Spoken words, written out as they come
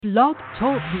Blog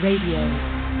Talk Radio.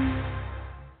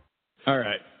 All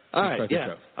right.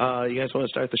 Yeah. You guys want to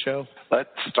start the show? Let's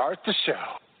start the show.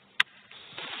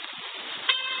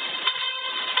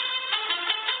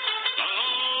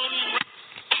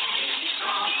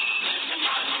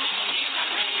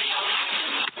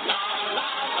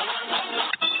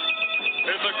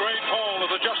 In the great hall of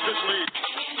the Justice League.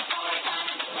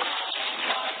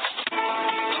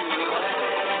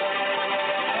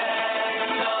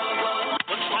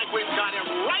 Looks like we've got him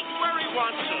right where he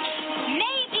wants us.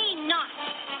 Maybe not.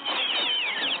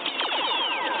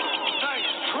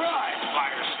 Nice try,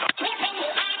 Firestone.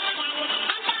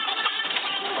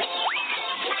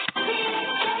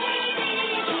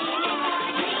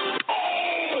 Oh,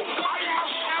 I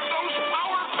must have those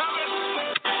power pellets.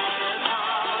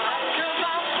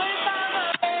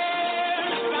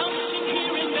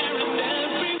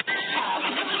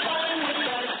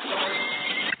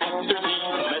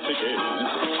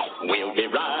 We'll be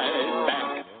right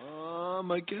back.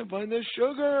 I can't find the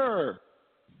sugar.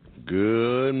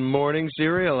 Good morning,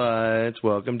 Cerealites.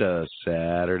 Welcome to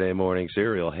Saturday Morning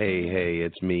Cereal. Hey,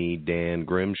 it's me, Dan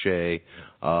Grim Shea.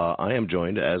 I am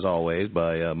joined, as always,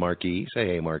 by Marke. Say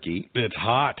hey, Marke. It's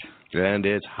hot. And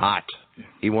it's hot.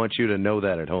 He wants you to know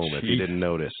that at home if you didn't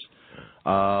notice.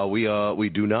 We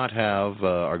do not have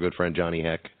our good friend Johnny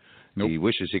Heck. Nope. He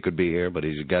wishes he could be here, but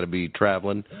he's got to be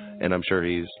traveling, and I'm sure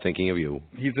he's thinking of you.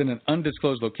 He's in an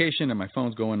undisclosed location, and my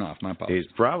phone's going off. My apologies.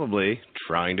 He's probably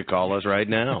trying to call us right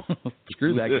now.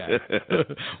 Screw that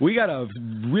guy. We got a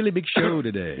really big show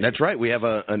today. That's right. We have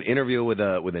an interview with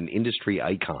an industry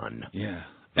icon. Yeah.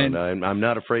 And I'm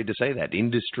not afraid to say that.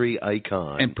 Industry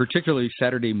icon. And particularly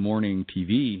Saturday morning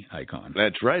TV icon.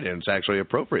 That's right, and it's actually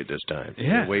appropriate this time.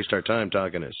 Yeah. We waste our time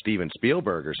talking to Steven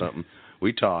Spielberg or something.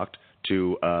 We talked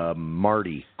to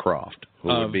Marty Krofft, who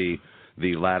would be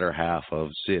the latter half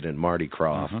of Sid and Marty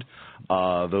Krofft.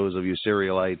 Those of you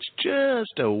Cerealites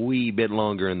just a wee bit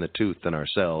longer in the tooth than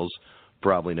ourselves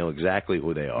probably know exactly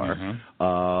who they are.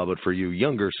 But for you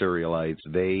younger Cerealites,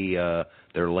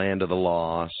 they're Land of the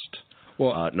Lost.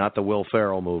 Well, not the Will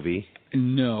Ferrell movie.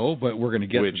 No, but we're going to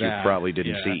get to that. Which you probably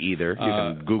didn't see either. You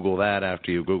can Google that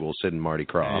after you Google Sid and Marty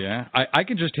Krofft. Yeah, I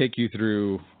can just take you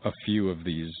through a few of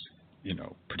these,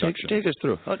 productions. Take us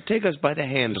through. Take us by the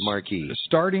hand, Marke.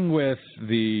 Starting with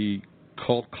the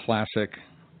cult classic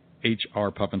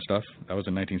HRPufnstuf. That was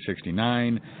in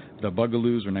 1969. The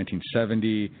Bugaboos were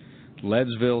 1970.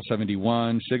 Lidsville,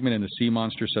 71. Sigmundthe Sea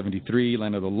Monster, 73.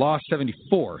 Land of the Lost,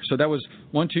 74. So that was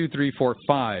 1, 2, 3, 4,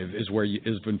 5 is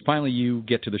when finally you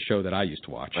get to the show that I used to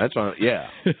watch. That's on, yeah.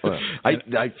 Well,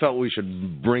 I felt we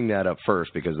should bring that up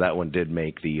first because that one did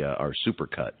make our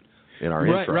supercut in our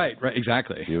intro. Right,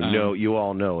 exactly. You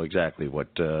all know exactly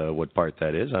what part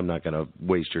that is. I'm not going to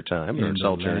waste your time or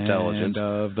insult your intelligence. Land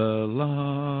of the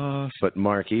Lost. But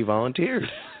Marke volunteered.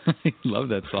 I love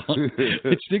that song.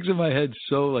 It sticks in my head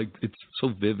it's so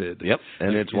vivid. Yep,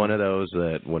 and it's one of those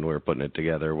that when we were putting it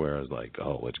together where I was like,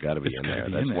 oh, it's got to be in there.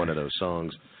 That's one of those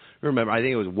songs. Remember, I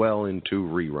think it was well into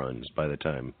reruns by the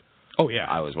time. Oh,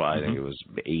 yeah. I think it was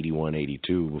 81,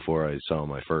 82 before I saw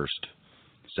my first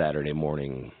Saturday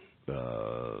morning,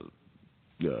 I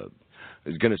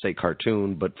was going to say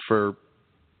cartoon, but for,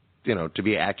 to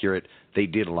be accurate, they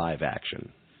did live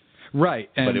action. Right.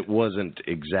 But it wasn't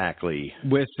exactly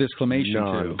with this claymation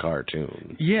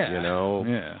non-cartoon. Yeah.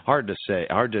 Yeah. Hard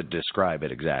to describe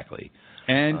it exactly.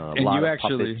 And a lot you of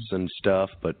actually puppets and stuff,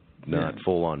 but not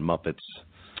full-on Muppets.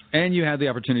 And you had the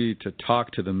opportunity to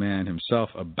talk to the man himself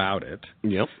about it.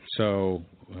 Yep. So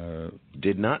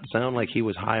did not sound like he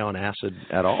was high on acid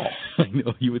at all. I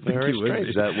know, you would think Very he would.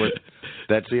 Strange.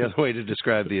 That's the other way to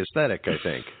describe the aesthetic, I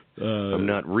think. I'm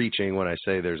not reaching when I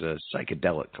say there's a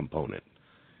psychedelic component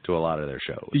to a lot of their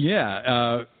shows.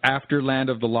 Yeah. After Land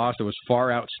of the Lost, it was Far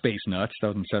Out Space Nuts,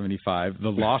 2075. The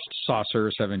Lost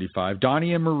Saucer, 75.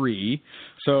 Donnie and Marie.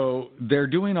 So they're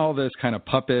doing all this kind of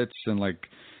puppets and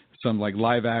some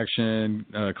live action,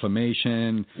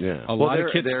 claymation. Yeah. A lot of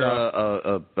kid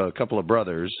stuff. A couple of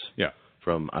brothers. Yeah.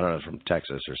 From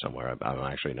Texas or somewhere. I'm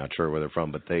actually not sure where they're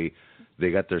from, but they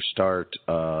got their start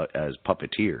as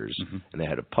puppeteers, and they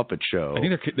had a puppet show. I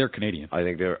think they're Canadian. I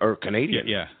think they're Canadian.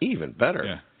 Yeah. Even better.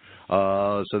 Yeah.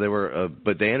 So they were,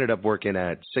 but they ended up working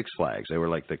at Six Flags. They were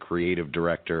like the creative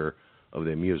director of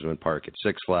the amusement park at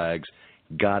Six Flags,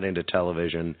 got into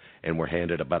television, and were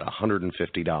handed about $150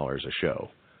 a show.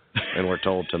 And were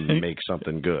told to make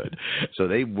something good. So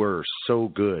they were so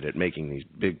good at making these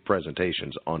big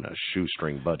presentations on a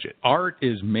shoestring budget. Art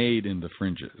is made in the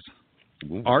fringes.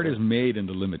 Art is made in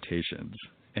the limitations.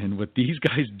 And what these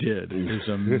guys did is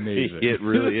amazing. It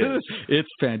really is. It's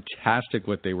fantastic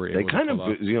what they were able to pull off.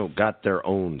 They kind of, got their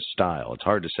own style. It's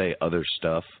hard to say other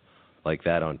stuff like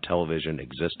that on television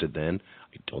existed then.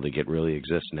 I don't think it really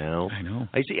exists now. I know.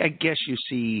 I guess you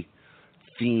see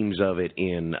themes of it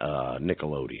in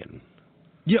Nickelodeon.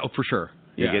 Yeah, for sure.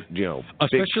 You Yeah. get,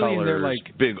 especially big colors, in their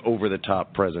big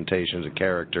over-the-top presentations of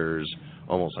characters,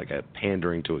 almost like a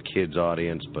pandering to a kid's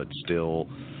audience, but still,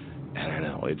 I don't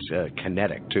know, it's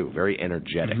kinetic, too, very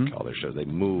energetic, all their shows. They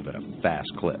move at a fast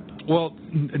clip. Well,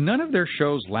 none of their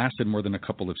shows lasted more than a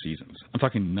couple of seasons. I'm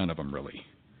talking none of them, really.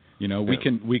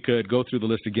 We could go through the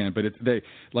list again, but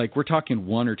we're talking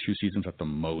 1 or 2 seasons at the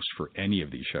most for any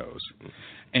of these shows.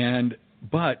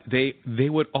 But they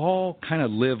would all kind of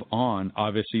live on,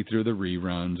 obviously, through the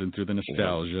reruns and through the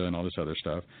nostalgia and all this other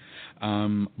stuff.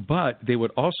 But they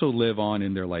would also live on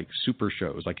in their super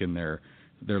shows, in their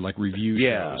review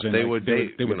shows. And they would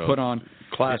put on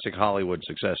classic Hollywood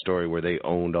success story where they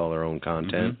owned all their own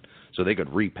content, so they could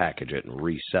repackage it and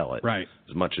resell it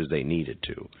as much as they needed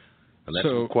to. And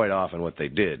that's quite often what they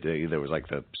did. There was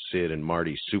the Sid and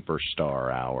Marty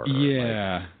Superstar Hour.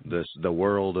 Yeah. The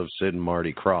world of Sid and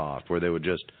Marty Krofft, where they would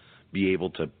just be able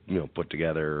to put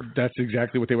together. That's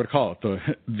exactly what they would call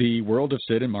it. The world of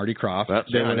Sid and Marty Krofft.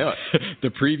 I know it. The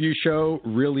preview show,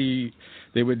 really,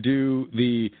 they would do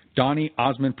the Donny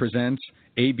Osmond Presents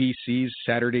ABC's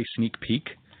Saturday Sneak Peek.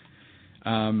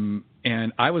 And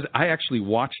I actually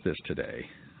watched this today.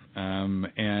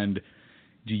 And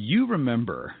do you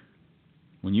remember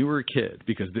when you were a kid,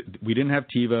 because we didn't have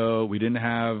TiVo, we didn't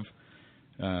have,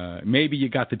 maybe you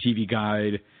got the TV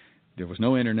guide, there was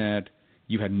no internet,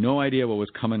 you had no idea what was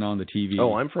coming on the TV.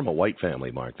 Oh, I'm from a white family,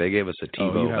 Mark. They gave us a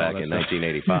TiVo back in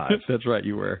 1985. That's right,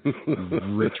 you were.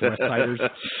 Rich West Siders.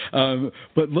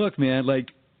 But look, man,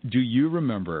 do you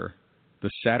remember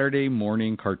the Saturday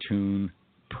morning cartoon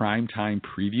primetime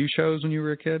preview shows when you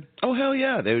were a kid? Oh, hell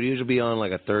yeah. They would usually be on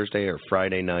a Thursday or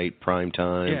Friday night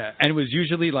primetime. Yeah, and it was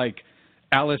usually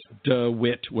Alice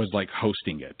DeWitt was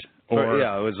hosting it. It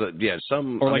was a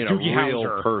real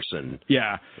Hauser. person.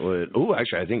 Yeah.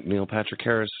 Actually, I think Neil Patrick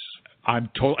Harris. I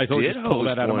totally just pulled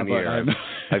that out of my butt.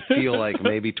 I feel like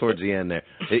maybe towards the end there,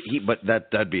 but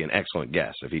that'd be an excellent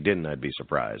guess. If he didn't, I'd be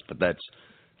surprised. But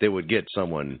they would get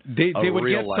someone. They would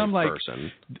get some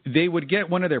person. They would get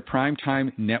one of their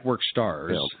primetime network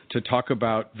stars to talk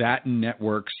about that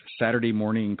network's Saturday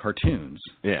morning cartoons.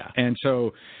 Yeah. And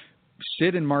so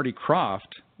Sid and Marty Krofft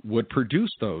would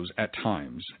produce those at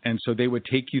times, and so they would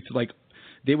take you through,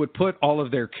 they would put all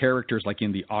of their characters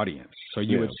in the audience. So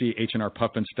you would see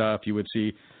HRPufnstuf, you would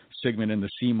see Sigmund and the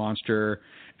Sea Monster,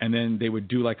 and then they would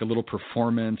do a little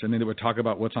performance, and then they would talk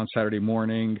about what's on Saturday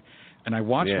morning. And I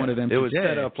watched one of them today. It was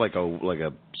set up like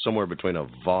a somewhere between a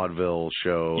vaudeville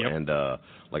show and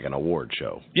an award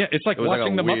show. Yeah, it's like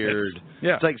watching the Muppets.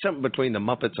 Yeah, it's like something between the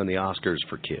Muppets and the Oscars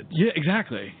for kids. Yeah,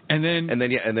 exactly. And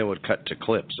then would cut to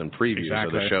clips and previews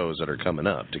of the shows that are coming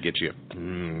up to get you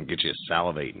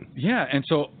salivating. Yeah, and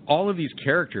so all of these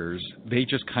characters, they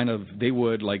just they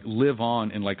would live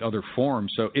on in other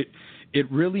forms. So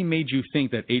it really made you think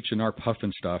that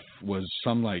HRPufnstuf was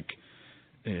some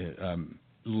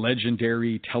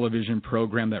legendary television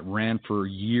program that ran for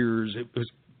years. It was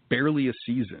barely a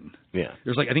season. Yeah.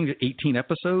 There's I think 18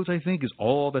 episodes, I think, is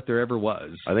all that there ever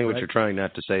was. I think what you're trying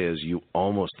not to say is you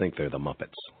almost think they're the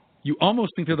Muppets. You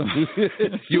almost think they're the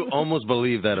Muppets. You almost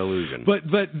believe that illusion. But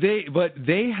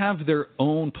they have their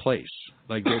own place.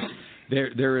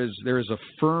 There is a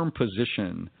firm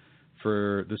position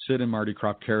for the Sid and Marty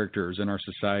Krofft characters in our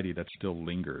society that still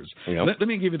lingers. Yep. Let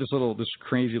me give you this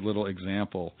crazy little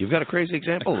example. You've got a crazy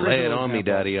example? Lay it on me,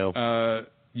 Daddy-O.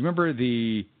 You remember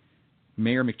the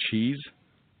Mayor McCheese?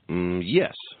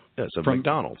 Yes. From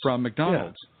McDonald's. From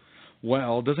McDonald's. Yeah.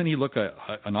 Well, doesn't he look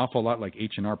an awful lot like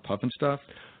HRPufnstuf?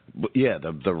 Yeah,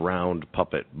 the round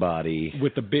puppet body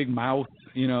with the big mouth,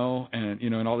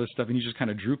 and all this stuff, and he's just kind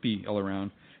of droopy all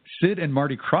around. Sid and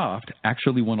Marty Krofft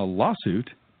actually won a lawsuit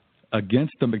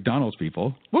against the McDonald's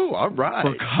people. Woo, all right.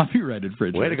 For copyright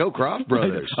infringement. Way to go, Krofft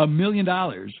brothers. $1 million.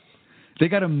 They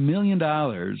got $1 million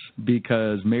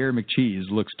because Mayor McCheese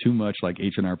looks too much like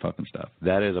HRPufnstuf.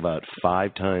 That is about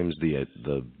 5 times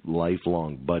the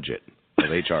lifelong budget of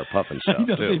HRPufnstuf,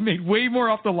 too. They made way more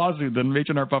off the lawsuit than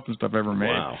HRPufnstuf ever made.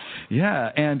 Wow.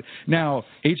 Yeah, and now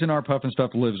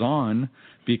HRPufnstuf lives on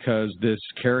because this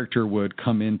character would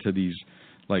come into these,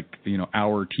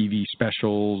 hour TV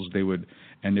specials. It would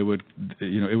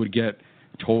get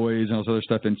toys and all this other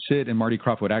stuff. And Sid and Marty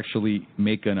Krofft would actually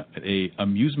make a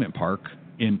amusement park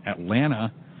in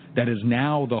Atlanta that is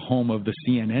now the home of the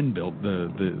CNN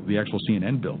the actual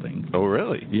CNN building. Oh,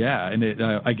 really? Yeah, and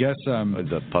I guess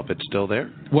the puppet's still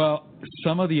there? Well,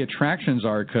 some of the attractions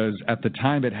are because at the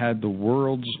time it had the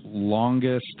world's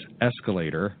longest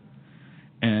escalator,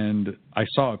 and I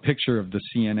saw a picture of the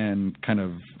CNN kind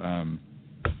of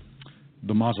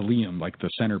the mausoleum, like the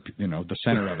center, the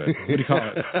center of it. What do you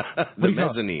call it? The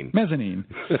mezzanine. Mezzanine.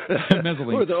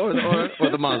 Mezzanine. Or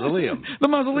the mausoleum. The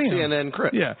mausoleum. The CNN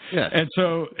crypt. Yeah. Yes.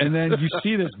 And then you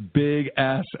see this big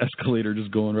ass escalator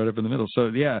just going right up in the middle. So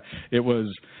yeah, it was.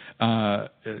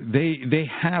 They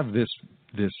have this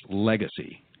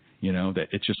legacy, that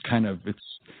it's just kind of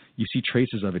you see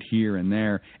traces of it here and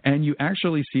there, and you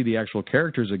actually see the actual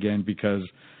characters again because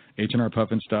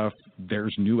HRPufnstuf,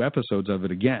 there's new episodes of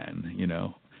it again,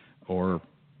 or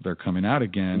they're coming out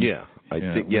again. Yeah, I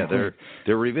think they're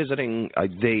revisiting.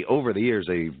 Over the years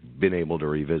they've been able to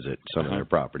revisit some of their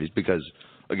properties because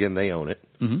again they own it.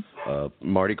 Mm-hmm.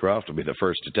 Marty Krofft will be the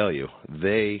first to tell you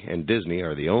they and Disney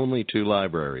are the only two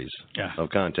libraries of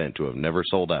content to have never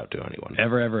sold out to anyone.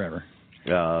 Ever.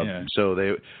 So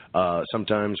they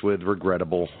sometimes with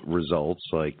regrettable results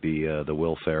like the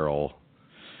Will Ferrell.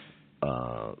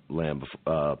 Land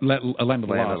of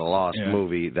the Lost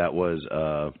movie that was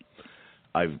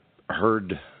I've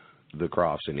heard the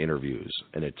Crofts in interviews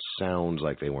and it sounds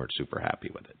like they weren't super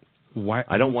happy with it. Why?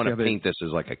 I don't want to paint this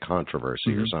as like a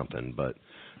controversy or something, but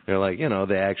they're like,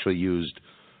 they actually used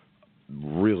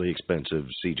really expensive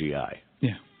CGI.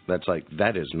 Yeah.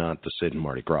 That is not the Sid and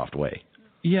Marty Krofft way.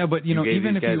 Yeah, but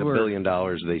even if you were $1 billion,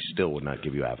 they still would not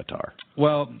give you Avatar.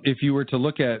 Well, if you were to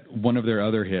look at one of their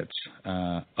other hits,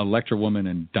 Electra Woman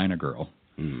and Dyna Girl,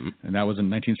 and that was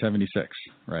in 1976,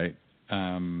 right?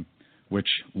 Which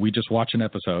we just watched an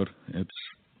episode.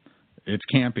 It's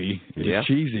campy. It's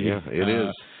cheesy. Yeah, it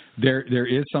is. There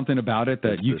is something about it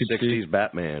that you could see. The 60s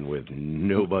Batman with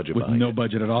no budget. With no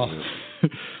budget at all. Yeah.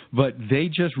 But they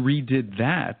just redid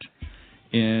that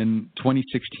in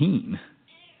 2016.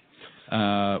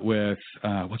 With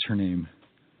what's her name?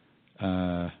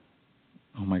 Oh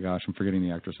my gosh, I'm forgetting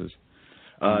the actresses.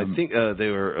 I think they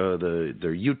were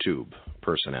they're YouTube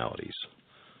personalities,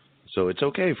 so it's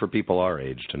okay for people our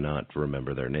age to not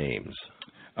remember their names.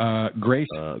 Grace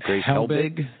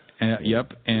Helbig.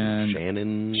 Yep, and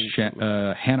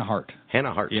Hannah Hart.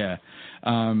 Hannah Hart. Yeah,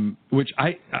 which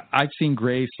I've seen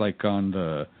Grace like on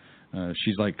the.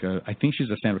 She's like I think she's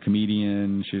a stand-up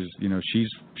comedian.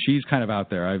 She's kind of out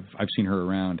there. I've seen her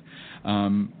around.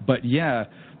 But yeah,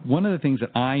 one of the things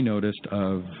that I noticed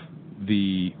of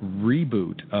the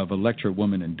reboot of Electra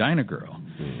Woman and Dyna Girl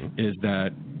is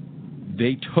that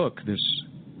they took this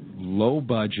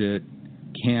low-budget,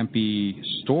 campy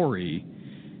story,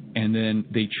 and then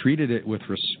they treated it with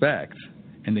respect,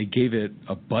 and they gave it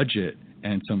a budget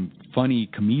and some funny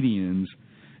comedians,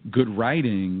 good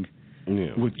writing.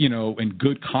 Yeah. With and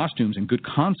good costumes and good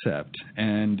concept,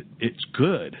 and it's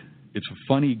good. It's a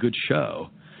funny, good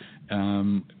show,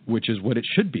 which is what it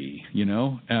should be.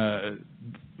 The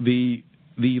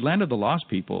Land of the Lost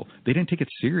people, they didn't take it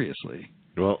seriously.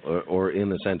 Well, or in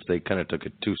the sense they kind of took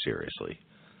it too seriously.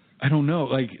 I don't know.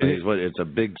 Like it's a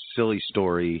big silly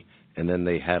story, and then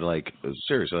they had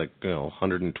seriously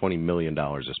 $120 million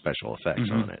of special effects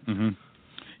on it. Mm-hmm.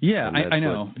 Yeah, I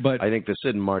know, but I think the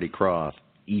Sid and Marty Krofft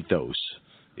ethos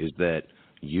is that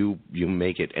you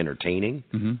make it entertaining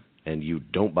and you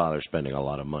don't bother spending a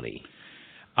lot of money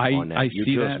on that. You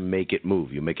just make it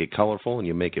move. You make it colorful and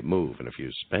you make it move. And if you're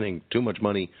spending too much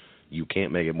money, you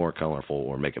can't make it more colorful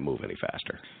or make it move any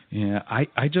faster. Yeah, I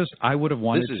would have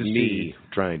wanted to see... This is me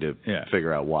trying to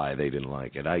figure out why they didn't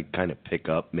like it. I kind of pick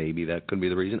up maybe that could be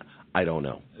the reason. I don't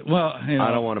know. Well,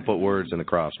 I don't want to put words in the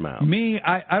Croft's mouth.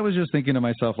 I was just thinking to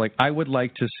myself, I would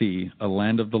like to see a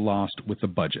Land of the Lost with a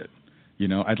budget.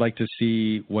 I'd like to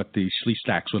see what the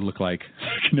Schleestacks would look like.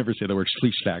 I can never say the word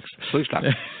Schleestacks.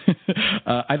 Schleestacks.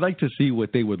 I'd like to see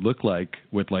what they would look like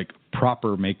with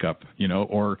proper makeup,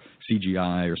 or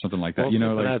CGI or something like that.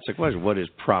 Well, that's the question. What is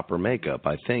proper makeup?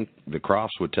 I think the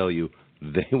Crofts would tell you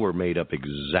they were made up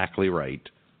exactly right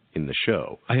in the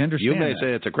show. I understand. You may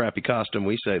say it's a crappy costume.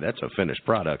 We say that's a finished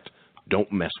product. Don't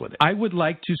mess with it. I would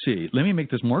like to see. Let me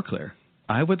make this more clear.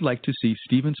 I would like to see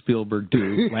Steven Spielberg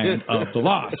do Land of the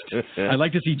Lost. I'd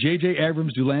like to see J.J.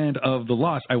 Abrams do Land of the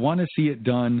Lost. I want to see it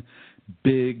done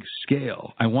big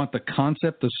scale. I want the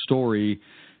concept, the story,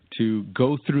 to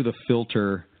go through the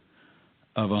filter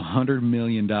of $100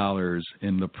 million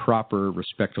in the proper,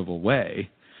 respectable way,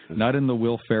 not in the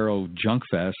Will Ferrell junk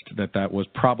fest that was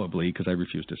probably, because I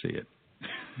refuse to see it.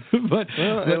 but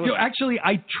actually,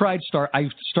 I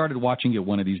started watching it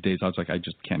one of these days. I was like, I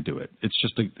just can't do it. This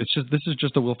is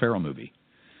just a Will Ferrell movie.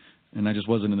 and I just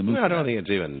wasn't in the mood. I don't think it's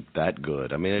even that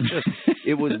good. I mean, it just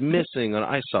it was missing, and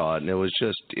I saw it, and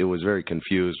it was very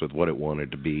confused with what it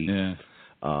wanted to be. Yeah.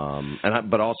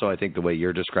 But also, I think the way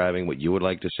you're describing what you would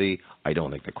like to see, I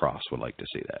don't think the Krofts would like to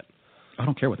see that. I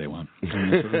don't care what they want. This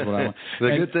is what I want.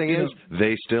 The good thing is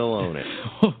they still own it.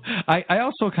 I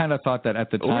also kind of thought that at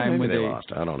the time when they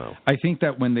lost. I don't know. I think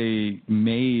that when they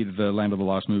made the Land of the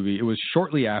Lost movie, it was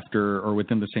shortly after or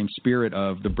within the same spirit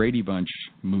of the Brady Bunch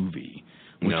movie,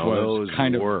 which was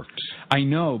kind of worked. I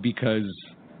know, because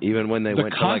even when they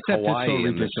went to like Hawaii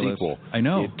in the sequel, I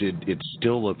know it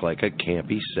still looked like a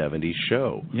campy '70s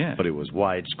show. Yeah, but it was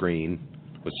widescreen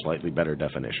with slightly better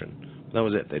definition. That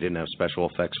was it. They didn't have special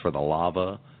effects for the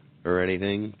lava or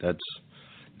anything.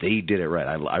 They did it right.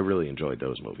 I really enjoyed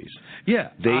those movies. Yeah,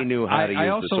 they knew how to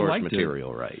use the source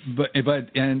material right.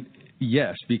 And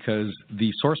yes, because the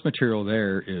source material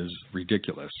there is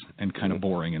ridiculous and kind of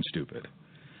boring and stupid.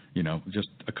 You know, just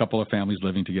a couple of families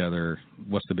living together.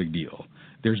 What's the big deal?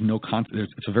 There's no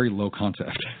it's a very low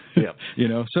concept. Yeah. You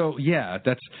know, so yeah,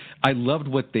 I loved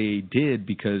what they did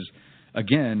because,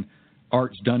 again,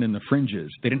 art's done in the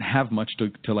fringes. They didn't have much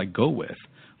to like go with.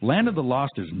 Land of the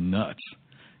Lost is nuts.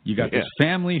 You got this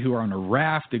family who are on a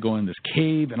raft. They go in this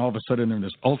cave, and all of a sudden they're in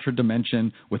this ultra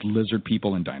dimension with lizard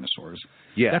people and dinosaurs.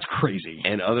 Yeah, that's crazy.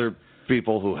 And other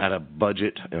people who had a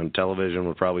budget on television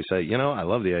would probably say, I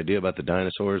love the idea about the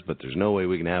dinosaurs, but there's no way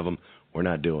we can have them. We're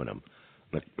not doing them.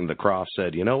 And the Krofft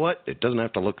said, you know what? It doesn't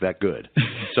have to look that good.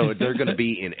 So they're going to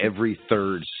be in every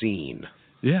third scene.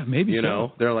 Yeah, maybe You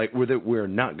know, they're like, we're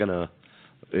not going to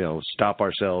stop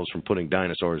ourselves from putting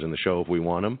dinosaurs in the show if we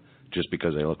want them, just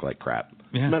because they look like crap.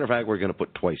 Yeah. As a matter of fact, we're going to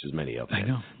put twice as many of them. I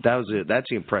know. That was it. That's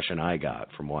the impression I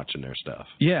got from watching their stuff.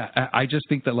 Yeah, I just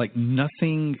think that like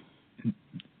nothing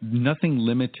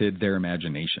limited their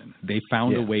imagination. They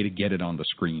found a way to get it on the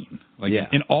screen. Like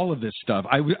in all of this stuff.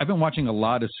 I've been watching a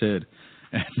lot of Sid.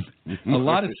 And a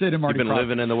lot of Sid and Marty Krofft. You've been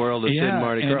living in the world of Sid and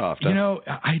Marty Krofft. Huh?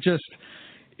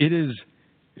 It is,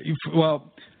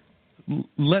 well,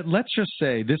 let's just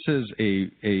say this is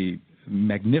a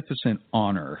magnificent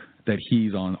honor that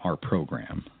he's on our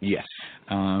program. Yes.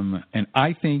 And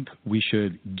I think we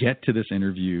should get to this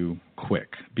interview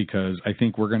quick because I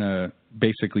think we're going to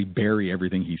basically bury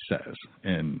everything he says.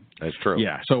 And that's true.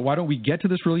 Yeah. So why don't we get to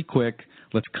this really quick?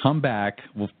 Let's come back.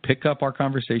 We'll pick up our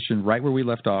conversation right where we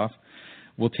left off.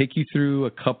 We'll take you through a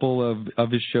couple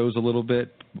of his shows a little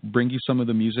bit, bring you some of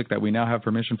the music that we now have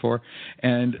permission for,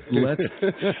 and let's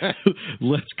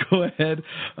go ahead.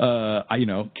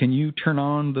 Can you turn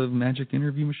on the magic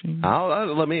interview machine?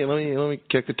 Let me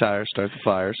kick the tires, start the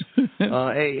fires.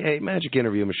 Hey, magic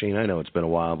interview machine. I know it's been a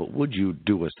while, but would you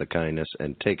do us the kindness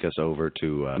and take us over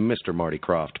to Mr. Marty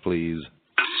Krofft, please?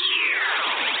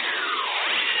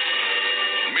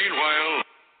 Meanwhile.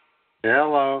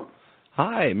 Hello.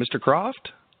 Hi, Mr.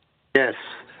 Krofft? Yes.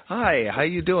 Hi, how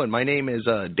you doing? My name is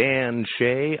Dan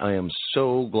Shea. I am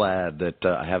so glad that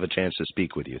I have a chance to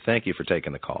speak with you. Thank you for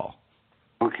taking the call.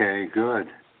 Okay, good.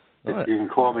 What? You can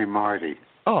call me Marty.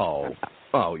 Oh,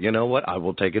 you know what? I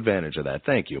will take advantage of that.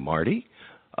 Thank you, Marty.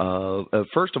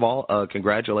 First of all,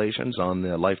 congratulations on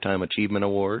the Lifetime Achievement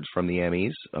Awards from the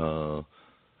Emmys.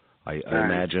 I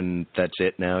imagine that's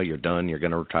it now. You're done. You're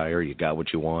going to retire. You got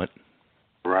what you want.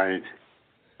 Right.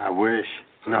 I wish.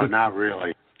 No, not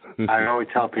really. I always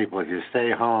tell people if you stay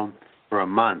home for a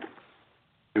month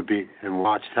and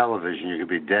watch television, you could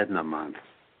be dead in a month.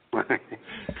 So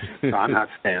I'm not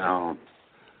staying home.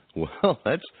 Well,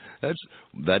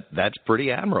 that's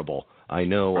pretty admirable. I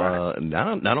know. Right.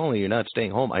 Not only you're not staying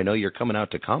home, I know you're coming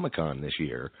out to Comic-Con this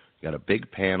year. You got a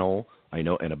big panel, I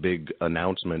know, and a big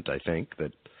announcement. I think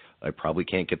that I probably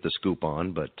can't get the scoop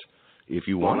on, but. If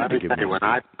you want to give me when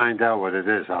I find out what it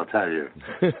is, I'll tell you.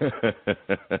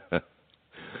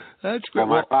 That's great. Well,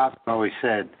 my father always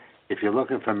said, if you're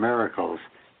looking for miracles,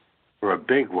 for a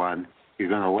big one, you're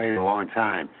going to wait a long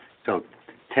time. So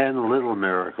 10 little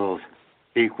miracles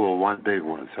equal one big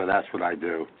one. So that's what I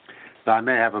do. So I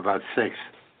may have about 6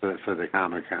 for the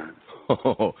Comic-Con.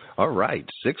 Oh, all right.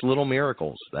 6 little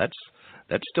miracles. That's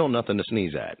still nothing to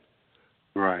sneeze at.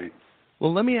 Right.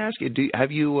 Well, let me ask you: do you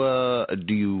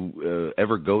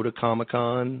ever go to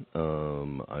Comic-Con? I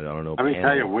don't know. Let me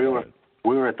tell you, we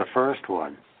were at the first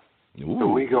one. Ooh. So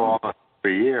we go almost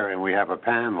every year, and we have a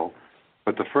panel.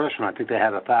 But the first one, I think they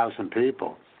had 1,000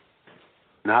 people.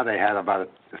 Now they had about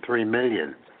 3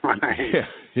 million. Right?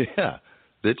 Yeah.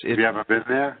 Have you ever been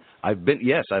there?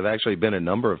 Yes, I've actually been a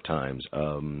number of times.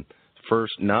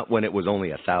 First, not when it was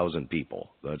only 1,000 people.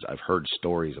 I've heard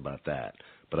stories about that.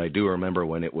 But I do remember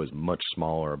when it was much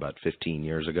smaller, about 15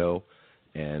 years ago,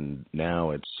 and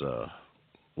now it's,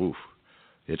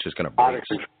 It's just going to break. Out of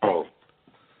control.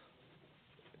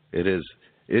 It is.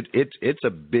 It's a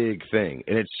big thing,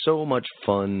 and it's so much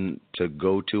fun to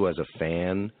go to as a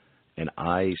fan. And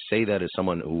I say that as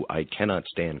someone who I cannot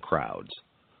stand crowds,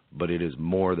 but it is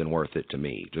more than worth it to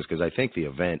me, just because I think the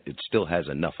event, it still has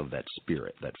enough of that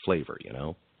spirit, that flavor, you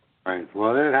know? Right.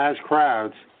 Well, it has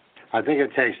crowds. I think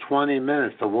it takes 20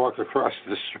 minutes to walk across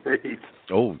the street.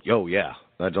 Oh, yeah.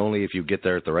 That's only if you get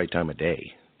there at the right time of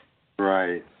day.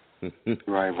 Right.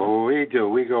 Right. Well, what we do,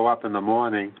 we go up in the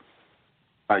morning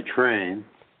by train,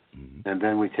 and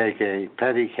then we take a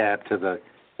pedicab to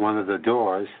one of the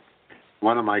doors.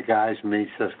 One of my guys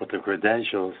meets us with the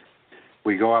credentials.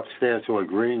 We go upstairs to a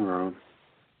green room.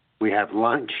 We have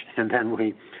lunch, and then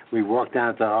we walk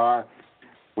down to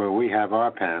where we have our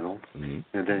panel. And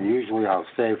then usually I'll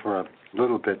stay for a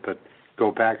little bit, but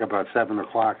go back about 7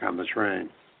 o'clock on the train.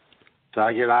 So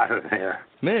I get out of there.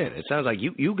 Man, it sounds like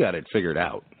you got it figured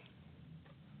out.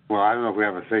 Well, I don't know if we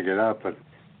have it figured out, but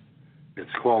it's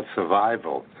called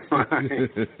survival.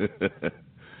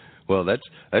 Well,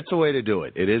 that's the way to do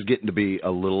it. It is getting to be a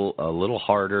little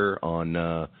harder on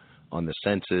the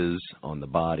senses, on the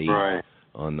body, right.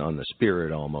 on the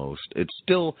spirit almost. It's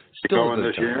still going a good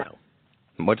this time year?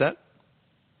 now. What's that?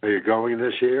 Are you going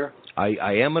this year?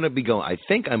 I am going to be going. I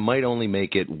think I might only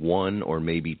make it 1 or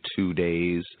maybe 2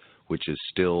 days, which is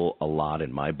still a lot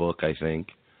in my book, I think.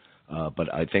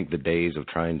 But I think the days of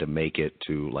trying to make it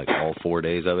to like all 4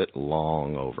 days of it,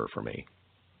 long over for me.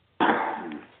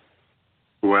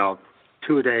 Well,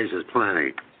 2 days is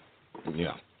plenty.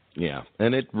 Yeah.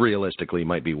 And it realistically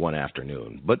might be one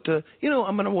afternoon. But, I'm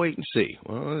going to wait and see.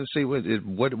 Well, let's see what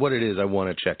it is I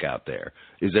want to check out there.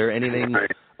 Is there anything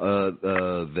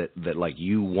that like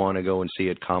you want to go and see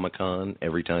at Comic-Con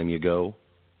every time you go?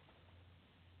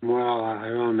 Well, I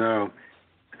don't know.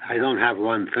 I don't have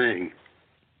one thing.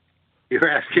 You're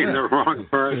asking the wrong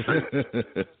person.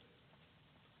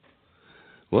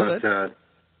 Well, but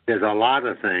there's a lot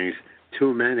of things,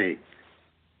 too many.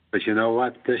 But you know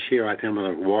what? This year I think I'm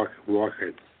going to walk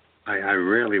it. I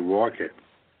rarely walk it,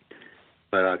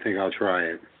 but I think I'll try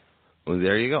it. Well,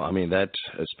 there you go. I mean, that,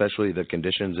 especially the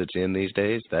conditions it's in these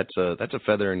days, that's a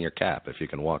feather in your cap if you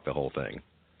can walk the whole thing.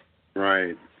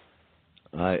 Right.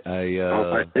 I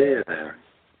see you there.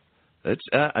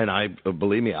 And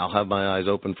believe me, I'll have my eyes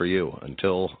open for you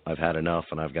until I've had enough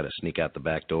and I've got to sneak out the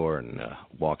back door and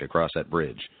walk across that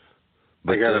bridge.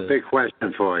 But, I got a big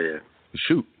question for you.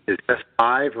 Shoot. Is this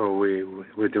live or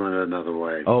we're doing it another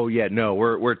way? Oh yeah, no,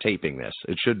 we're taping this.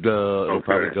 It should it'll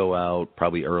probably go out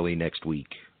early next week.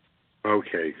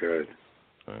 Okay, good.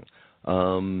 All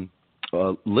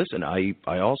right. Listen, I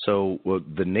also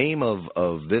the name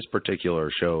of this particular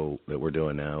show that we're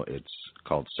doing now, it's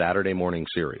called Saturday Morning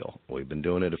Serial. We've been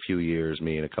doing it a few years,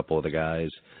 me and a couple of the guys,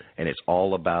 and it's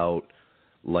all about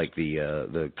like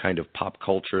the kind of pop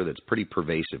culture that's pretty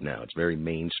pervasive now. It's very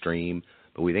mainstream,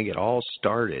 but we think it all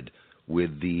started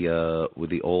with the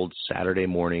old Saturday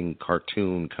morning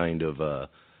cartoon kind of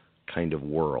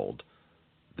world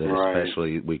that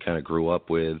especially we kind of grew up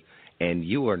with. And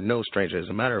you are no stranger. As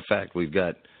a matter of fact, we've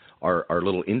got our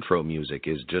little intro music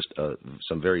is just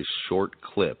some very short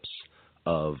clips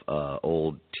of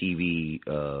old TV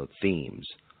themes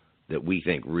that we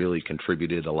think really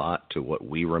contributed a lot to what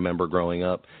we remember growing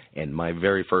up. And my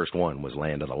very first one was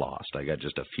Land of the Lost. I got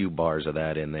just a few bars of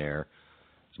that in there.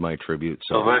 It's my tribute.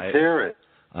 So let's hear it.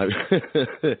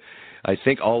 I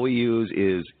think all we use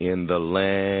is in the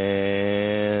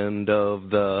land of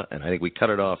the, and I think we cut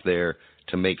it off there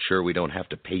to make sure we don't have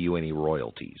to pay you any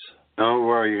royalties. Don't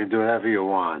worry, you can do whatever you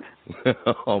want.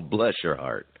 Oh, bless your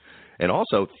heart. And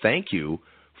also, thank you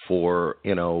for,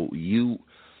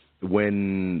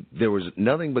 when there was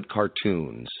nothing but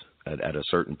cartoons at a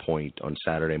certain point on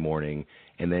Saturday morning,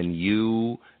 and then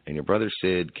you and your brother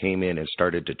Sid came in and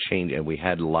started to change, and we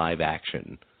had live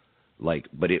action,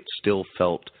 but it still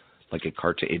felt like a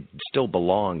cartoon. It still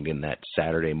belonged in that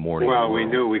Saturday morning world. We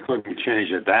knew we couldn't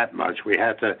change it that much. We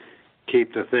had to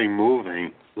keep the thing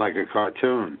moving like a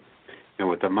cartoon. And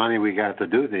with the money we got to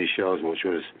do these shows, which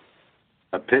was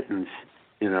a pittance,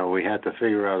 we had to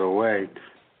figure out a way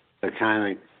to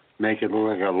kind of make it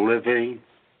look like a living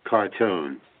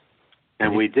cartoon.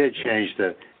 And we did change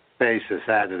the face of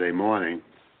Saturday morning.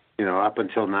 Up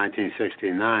until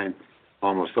 1969,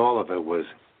 almost all of it was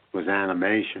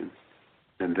animation.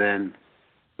 And then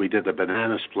we did the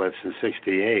banana splits in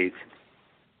 1968.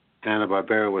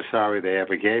 Hanna-Barbera was sorry they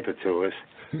ever gave it to us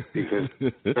because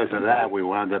of that we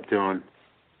wound up doing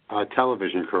our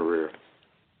television career.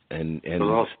 And it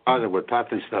all started with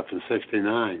PuppeteringStuff in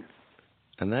 1969.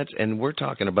 And we're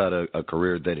talking about a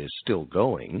career that is still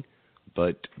going,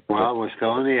 Well, we're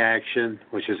still in the action,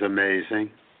 which is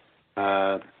amazing.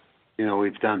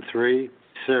 We've done 3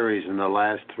 series in the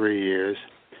last 3 years,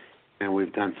 and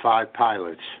we've done 5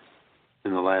 pilots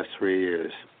in the last 3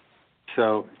 years.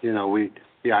 So,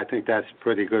 I think that's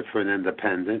pretty good for an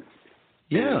independent.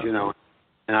 Yeah.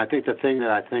 And I think the thing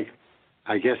that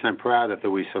I guess I'm proud of that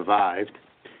we survived,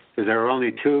 is there are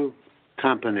only 2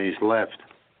 companies left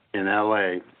in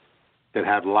L.A. that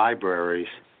have libraries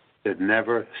that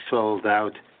never sold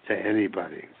out to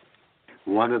anybody.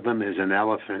 One of them is an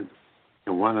elephant,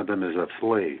 and one of them is a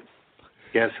flea.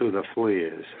 Guess who the flea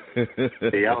is?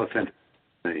 The elephant.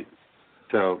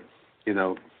 So,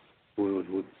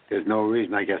 there's no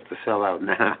reason, I guess, to sell out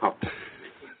now.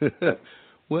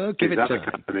 Well, give it other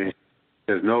time. Companies,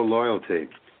 there's no loyalty,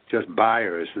 just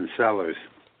buyers and sellers.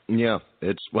 Yeah,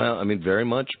 it's very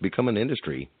much become an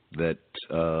industry that,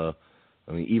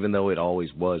 even though it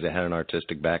always was, it had an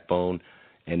artistic backbone,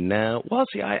 and now,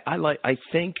 I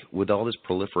think with all this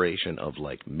proliferation of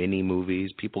like mini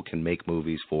movies, people can make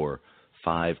movies for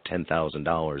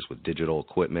 $5,000-$10,000 with digital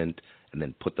equipment, and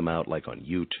then put them out like on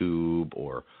YouTube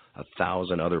or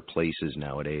 1,000 other places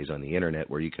nowadays on the internet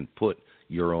where you can put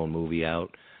your own movie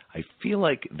out. I feel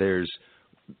like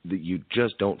you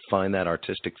just don't find that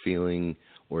artistic feeling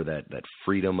or that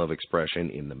freedom of expression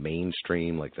in the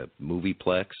mainstream, like the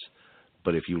movieplex.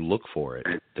 But if you look for it,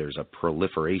 there's a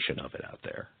proliferation of it out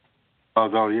there.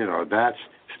 Although, that's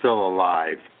still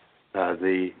alive.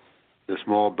 The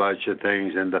small budget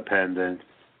things, independent.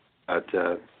 But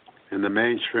in the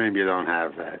mainstream, you don't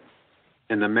have that.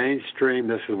 In the mainstream,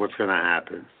 this is what's going to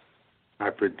happen.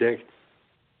 I predict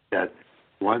that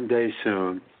one day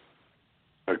soon,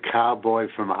 a cowboy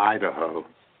from Idaho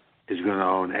is going to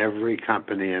own every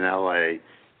company in L.A.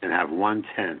 and have 1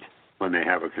 tent when they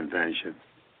have a convention.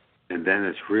 And then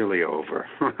it's really over.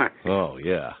 Oh,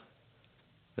 yeah.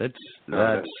 That's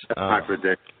my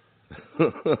prediction.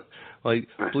 Like,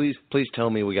 please tell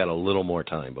me we got a little more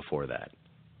time before that.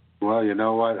 Well, you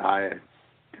know what? I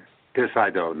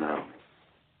don't know.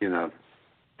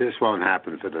 This won't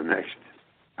happen for the next,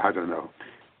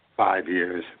 5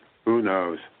 years. Who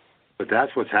knows? But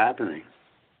that's what's happening.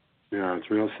 It's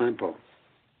real simple.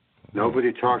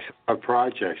 Nobody talks about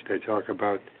projects. They talk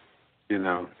about,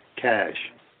 cash.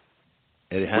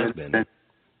 It has been.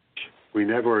 We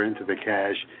never were into the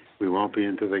cash. We won't be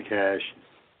into the cash.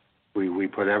 We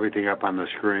put everything up on the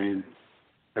screen.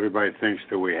 Everybody thinks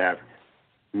that we have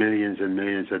millions and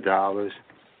millions of dollars,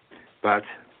 but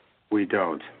we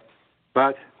don't.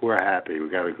 But we're happy. We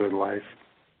got a good life,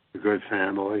 a good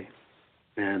family,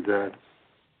 and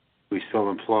we still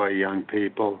employ young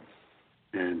people.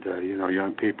 And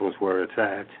young people is where it's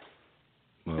at.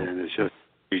 Well, and it's just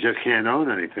you just can't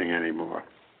own anything anymore.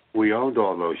 We owned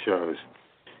all those shows.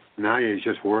 Now you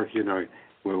just work.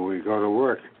 When we go to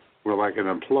work, we're like an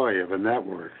employee of a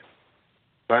network.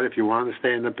 But if you want to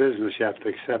stay in the business, you have to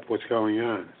accept what's going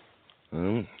on.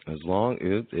 As long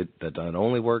that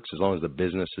only works as long as the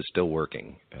business is still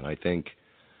working. And I think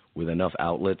with enough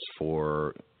outlets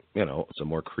for some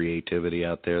more creativity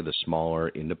out there, the smaller,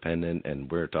 independent, and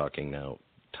we're talking now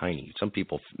tiny. Some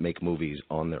people make movies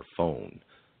on their phone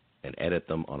and edit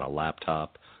them on a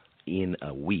laptop in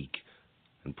a week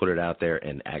and put it out there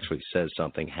and actually says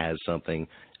something, has something.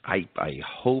 I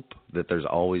hope that there's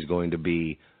always going to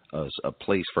be a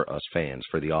place for us fans,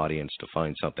 for the audience to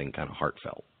find something kind of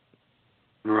heartfelt.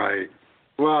 Right.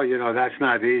 Well, that's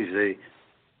not easy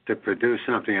to produce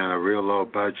something on a real low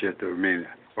budget,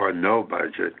 or no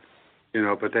budget,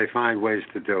 but they find ways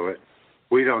to do it.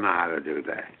 We don't know how to do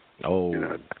that. Oh,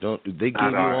 don't they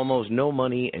give you almost no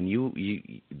money, and you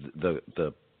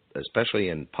especially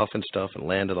in Pufnstuf and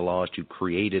Land of the Lost, you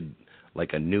created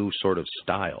like a new sort of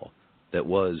style that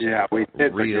was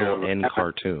real and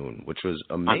cartoon, which was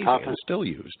amazing and still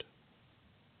used.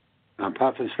 On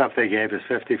Pufnstuf, they gave us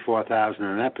 $54,000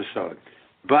 an episode,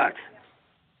 but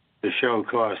the show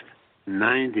cost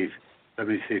 $95,000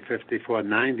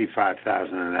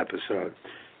 an episode.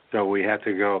 So we had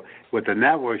to go with the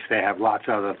networks. They have lots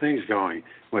of other things going.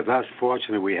 With us,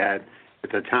 fortunately, we had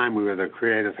at the time we were the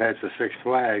creative heads of Six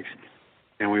Flags,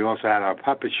 and we also had our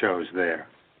puppet shows there.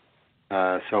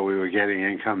 So we were getting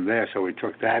income there. So we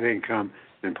took that income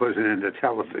and put it into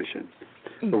television.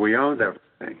 So we owned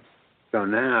everything. So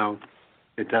now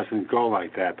it doesn't go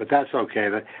like that. But that's okay.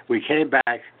 We came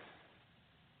back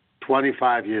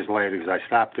 25 years later because I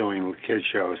stopped doing kid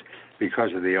shows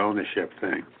because of the ownership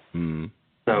thing. Mm-hmm.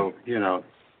 So,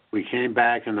 we came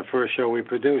back, and the first show we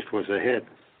produced was a hit,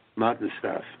 Mutton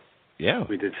Stuff. Yeah.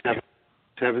 We did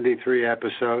 73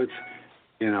 episodes.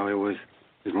 It was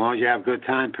as long as you have good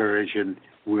time periods, and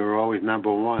we were always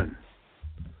number one.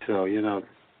 So, you know.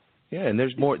 Yeah, and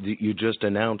there's more. You just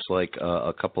announced like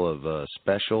a couple of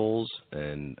specials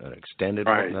and an extended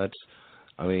one. That's,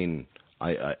 I mean,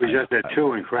 we just had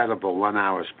 2 incredible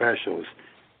 1-hour specials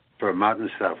for mutton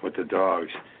stuff with the dogs.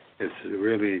 It's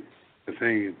really the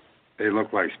thing. They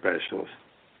look like specials.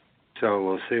 So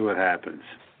we'll see what happens.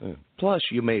 Plus,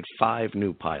 you made 5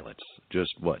 new pilots.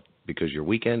 Just what? Because your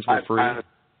weekends were free?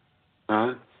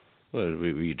 Huh? Well,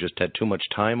 you just had too much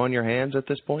time on your hands at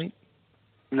this point?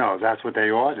 No, that's what they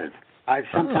ordered.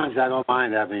 Sometimes I don't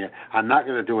mind having I'm not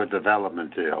going to do a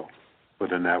development deal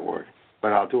with a network,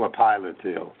 but I'll do a pilot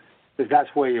deal. Because that's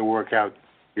where you work out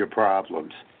your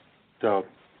problems. So,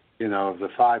 you know, the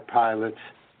 5 pilots,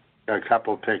 a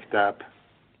couple picked up,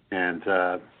 and,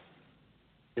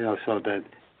 you know, so that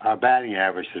our batting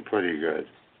average is pretty good.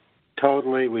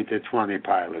 Totally, we did 20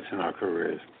 pilots in our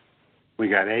careers. We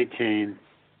got 18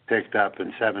 picked up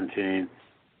and 17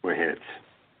 were hits.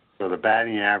 So the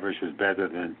batting average was better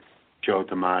than Joe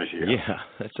DiMaggio. Yeah,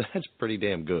 that's pretty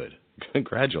damn good.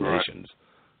 Congratulations.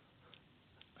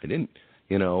 Right. I didn't,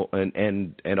 you know,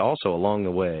 and also along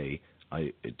the way,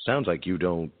 it sounds like you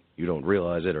don't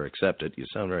realize it or accept it. You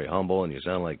sound very humble, and you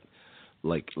sound like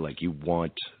you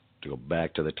want to go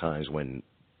back to the times when,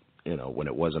 you know, when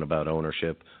it wasn't about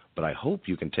ownership. But I hope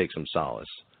you can take some solace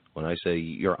when I say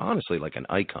you're honestly like an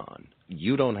icon.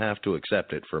 You don't have to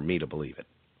accept it for me to believe it.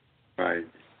 Right.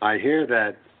 I hear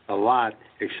that a lot,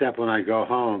 except when I go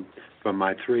home from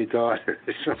my 3 daughters.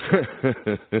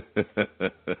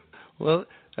 Well,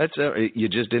 that's you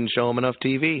just didn't show them enough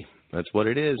TV. That's what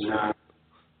it is. No.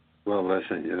 Well,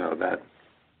 listen, you know that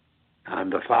I'm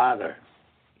the father.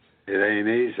 It ain't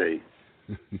easy.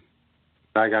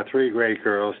 I got 3 great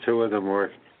girls. 2 of them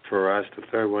work for us. The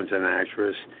third one's an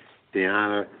actress.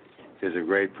 Deanna is a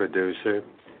great producer,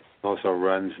 also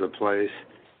runs the place.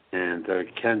 And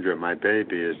Kendra, my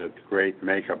baby, is a great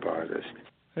makeup artist.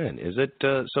 And is it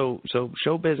so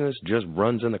show business just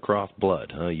runs in the Krofft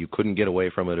blood, huh? You couldn't get away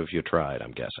from it if you tried,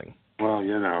 I'm guessing. Well,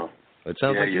 you know. It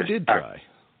sounds like you did try.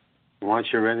 Once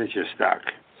you're in it, you're stuck.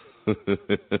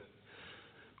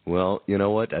 Well, you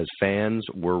know what? As fans,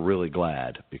 we're really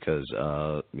glad because,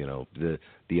 you know,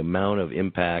 the amount of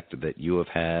impact that you have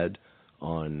had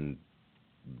on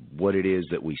what it is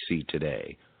that we see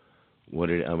today.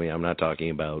 I mean, I'm not talking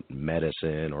about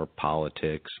medicine or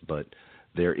politics, but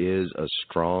there is a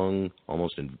strong,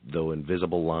 almost though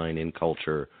invisible line in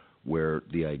culture where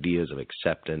the ideas of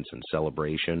acceptance and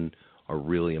celebration are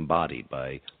really embodied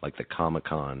by, like, the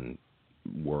Comic-Con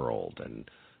world. And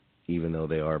even though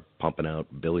they are pumping out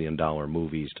billion-dollar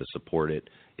movies to support it,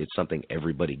 it's something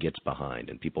everybody gets behind,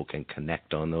 and people can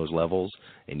connect on those levels,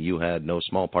 and you had no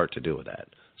small part to do with that.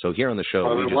 So here on the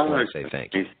show, we just want to say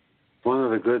thank you. One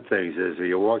of the good things is that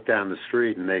you walk down the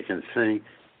street and they can sing,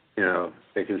 you know,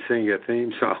 they can sing your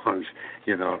theme songs,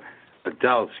 you know,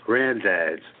 adults,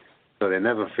 granddads, so they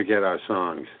never forget our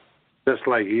songs, just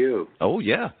like you. Oh,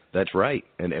 yeah, that's right.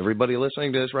 And everybody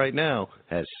listening to this right now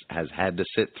has had to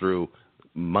sit through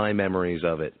my memories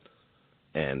of it,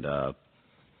 and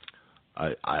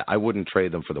I wouldn't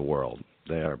trade them for the world.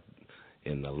 They are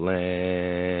in the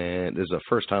land. This is the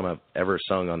first time I've ever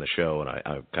sung on the show, and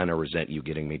I kind of resent you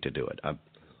getting me to do it.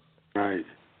 Right.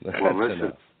 Well,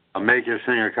 listen, I'll make you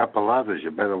sing a couple others. You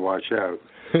better watch out.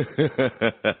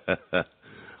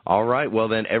 All right. Well,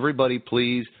 then, everybody,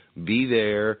 please be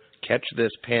there. Catch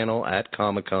this panel at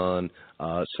Comic-Con.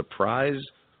 Surprise.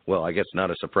 Well, I guess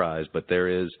not a surprise, but there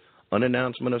is an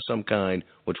announcement of some kind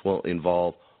which will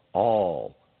involve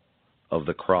all of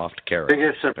the Krofft characters. The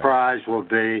biggest surprise will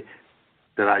be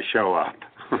that I show up.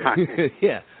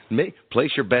 Yeah.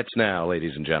 Place your bets now,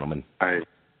 ladies and gentlemen. Right.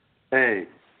 Hey,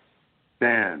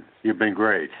 Dan, you've been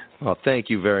great. Well, thank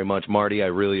you very much, Marty. I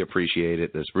really appreciate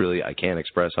it. I can't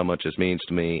express how much this means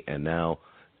to me, and now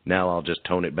I'll just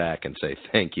tone it back and say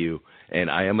thank you. And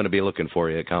I am going to be looking for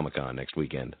you at Comic-Con next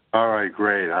weekend. All right,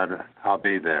 great. I'll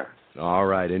be there. All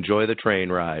right. Enjoy the train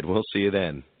ride. We'll see you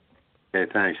then. Okay,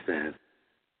 thanks, Dan.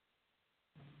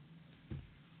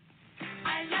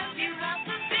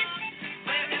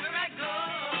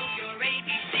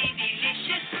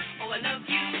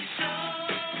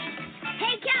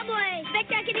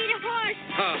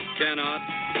 Huh, cannot.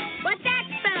 What's that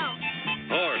spell?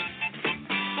 Horse.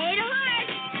 Ain't a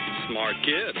horse. Smart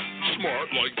kid. Smart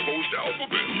like post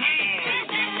alphabet.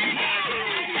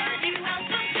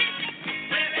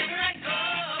 Wherever I go,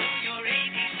 your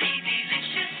ABC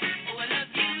delicious. Oh, I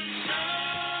love you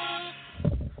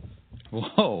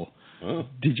so. Whoa. Oh.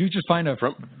 Did you just find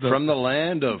from the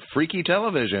land of freaky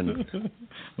television?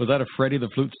 Was that a Freddie the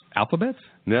Flute's alphabet?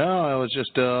 No, it was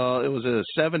just it was a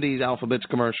 70s Alphabets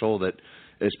commercial that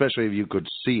especially if you could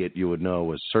see it, you would know it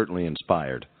was certainly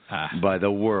inspired by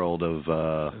the world of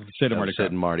Sid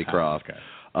and Marty Krofft. Okay.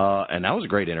 And that was a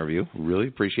great interview. Really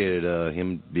appreciated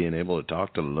him being able to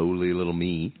talk to lowly little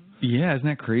me. Yeah, isn't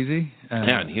that crazy?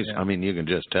 And I mean, you can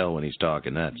just tell when he's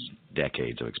talking. That's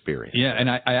decades of experience. Yeah, and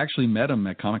I actually met him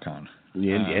at Comic-Con.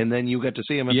 And then you got to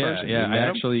see him in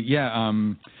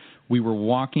person. We were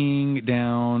walking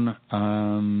down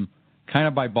kind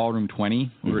of by Ballroom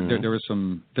 20. There's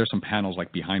some panels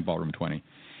like behind Ballroom 20.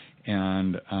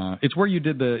 And it's where you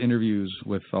did the interviews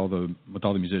with all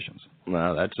the musicians.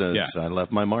 Wow, I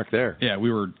left my mark there. Yeah,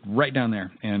 we were right down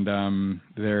there, and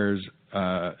there's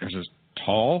this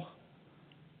tall,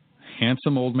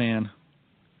 handsome old man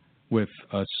with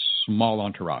a small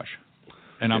entourage,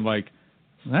 and I'm like,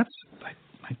 I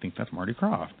think that's Marty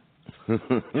Krofft,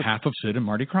 half of Sid and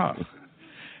Marty Krofft.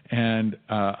 And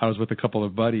I was with a couple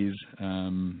of buddies,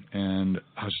 and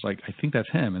I was just like, I think that's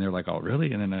him, and they're like, oh,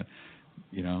 really? And then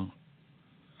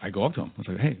I go up to him. I was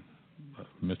like, hey,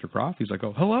 Mr. Krofft. He's like,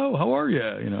 oh, hello, how are you?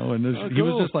 And he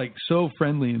was just like so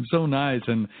friendly and so nice.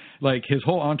 And like his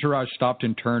whole entourage stopped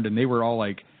and turned, and they were all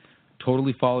like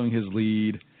totally following his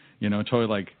lead, totally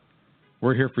like,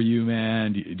 we're here for you,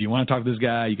 man. Do you want to talk to this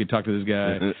guy? You can talk to this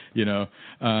guy,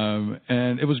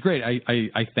 and it was great.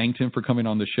 I thanked him for coming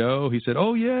on the show. He said,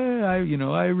 oh, yeah, I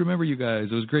remember you guys.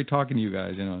 It was great talking to you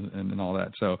guys, and all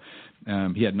that. So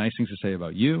he had nice things to say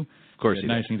about you. Of course, he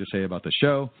had nice things to say about the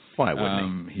show. Why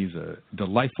wouldn't he? He's a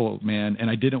delightful man,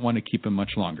 and I didn't want to keep him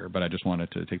much longer, but I just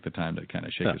wanted to take the time to kind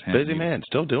of shake his hand. Busy man,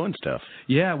 still doing stuff.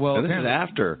 Yeah, well, and this is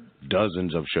after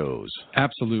dozens of shows.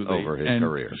 Absolutely. Over his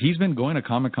career. He's been going to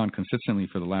Comic-Con consistently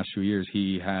for the last few years.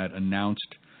 He had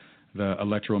announced the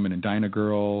Electra Woman and Dinah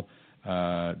Girl.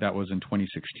 That was in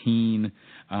 2016.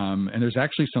 And there's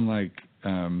actually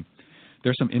some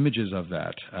there's some images of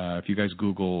that. If you guys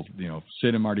Google,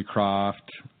 Sid and Marty Krofft,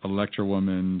 Electra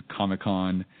Woman,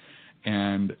 Comic-Con,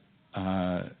 and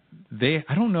I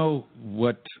don't know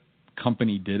what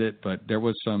company did it, but there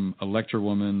was some Electra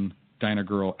Woman, Dinah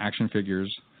Girl action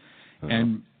figures,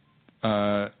 and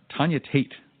Tanya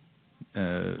Tate,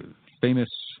 famous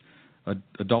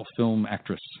adult film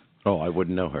actress. Oh, I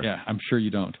wouldn't know her. Yeah, I'm sure you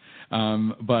don't.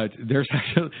 But there's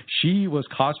actually,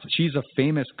 she's a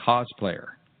famous cosplayer.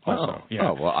 Also,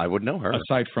 well, I would know her.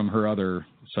 Aside from her other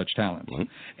such talents.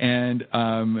 Mm-hmm.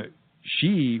 And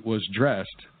she was dressed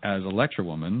as Electra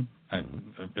Woman,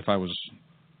 if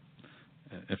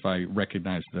I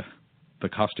recognized the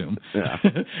costume. Yeah.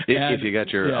 If you got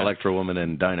your Electra Woman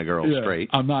and Dinah Girl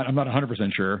straight. I'm not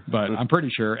 100% sure, but I'm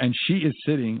pretty sure. And she is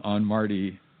sitting on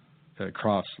Marty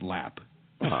Krofft's lap.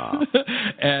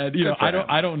 And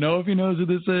I don't know if he knows who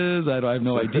this is. I have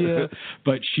no idea.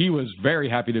 But she was very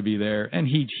happy to be there, and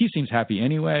he seems happy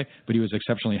anyway. But he was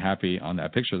exceptionally happy on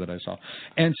that picture that I saw.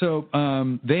 And so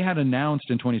they had announced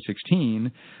in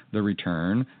 2016 the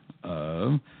return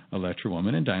of Electra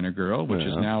Woman and Dinah Girl, which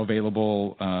is now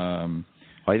available.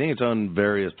 I think it's on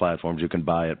various platforms. You can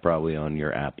buy it probably on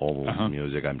your Apple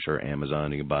Music. I'm sure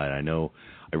Amazon you can buy it.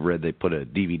 I read they put a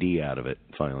DVD out of it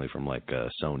finally from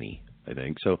Sony, I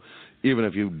think. So even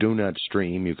if you do not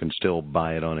stream, you can still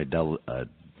buy it on a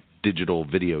digital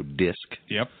video disc.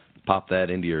 Yep. Pop that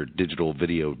into your digital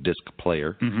video disc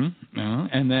player. Mm-hmm.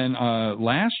 And then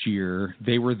last year,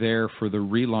 they were there for the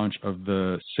relaunch of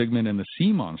the Sigmund the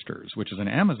Sea Monsters, which is an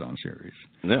Amazon series.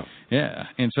 Yeah. Yeah.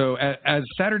 And so as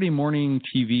Saturday morning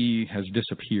TV has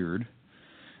disappeared,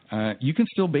 you can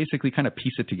still basically kind of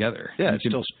piece it together. Yeah, it's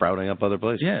still sprouting up other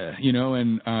places. Yeah,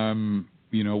 and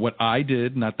what I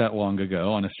did not that long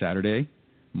ago on a Saturday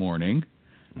morning,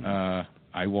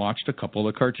 I watched a couple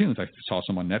of cartoons. I saw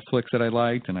some on Netflix that I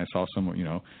liked, and I saw some,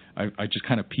 I just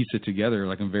kind of pieced it together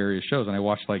like in various shows, and I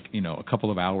watched a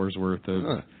couple of hours worth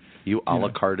of. You a la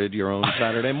carted your own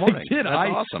Saturday morning. I did. That's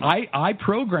awesome. I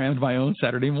programmed my own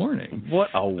Saturday morning. What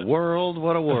a world!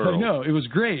 What a world! I know, it was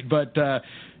great, but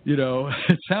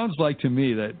it sounds like to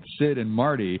me that Sid and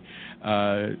Marty,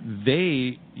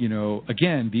 they,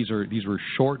 again, these were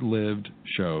short-lived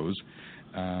shows,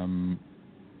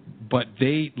 but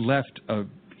they left a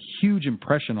huge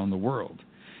impression on the world.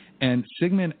 And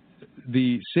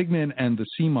the Sigmund and the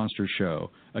Sea Monster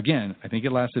show, again, I think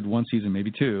it lasted one season,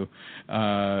 maybe two,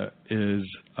 is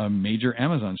a major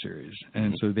Amazon series.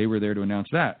 And so they were there to announce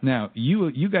that. Now,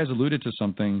 you guys alluded to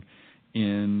something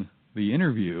in the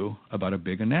interview about a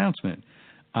big announcement.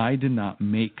 I did not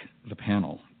make the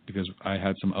panel because I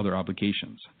had some other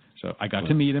obligations. So I got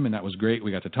to meet him, and that was great.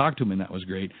 We got to talk to him, and that was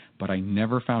great. But I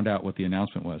never found out what the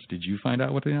announcement was. Did you find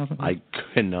out what the announcement was?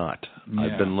 I cannot. Yeah.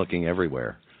 I've been looking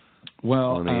everywhere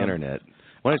on the Internet.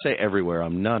 When I say everywhere,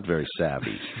 I'm not very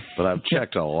savvy, but I've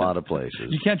checked a lot of places.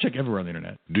 You can't check everywhere on the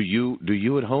internet. Do you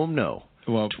at home? No.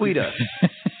 Well, tweet us.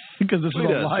 Because this Tweet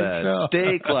is a us live at show.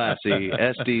 Stay Classy,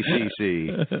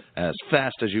 SDCC, as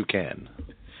fast as you can.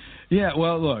 Yeah,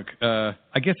 well, look, I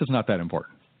guess it's not that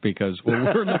important because we're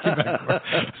looking back.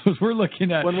 We're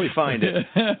looking at when we find it.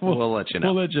 We'll let you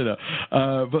know. We'll let you know.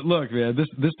 But look, man,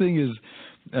 this thing is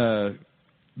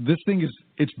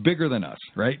it's bigger than us,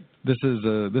 right? This is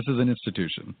an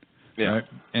institution, right?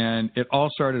 And it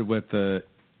all started with the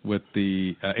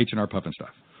HRPufnstuf,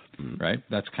 right?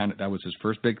 That was his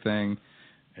first big thing.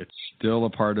 It's still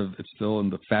it's still in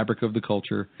the fabric of the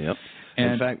culture. Yep.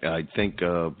 And in fact, I think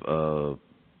there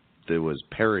was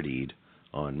parodied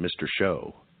on Mr.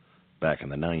 Show back in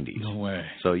the 90s. No way.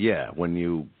 So yeah, when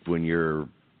you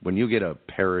get a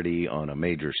parody on a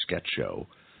major sketch show,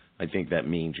 I think that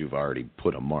means you've already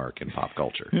put a mark in pop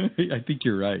culture. I think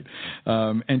you're right.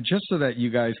 And just so that you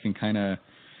guys can kind of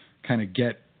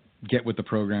get with the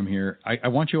program here, I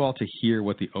want you all to hear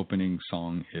what the opening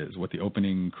song is, what the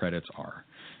opening credits are.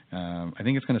 I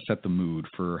think it's going to set the mood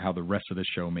for how the rest of the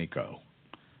show may go.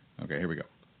 Okay, here we go.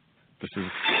 This is...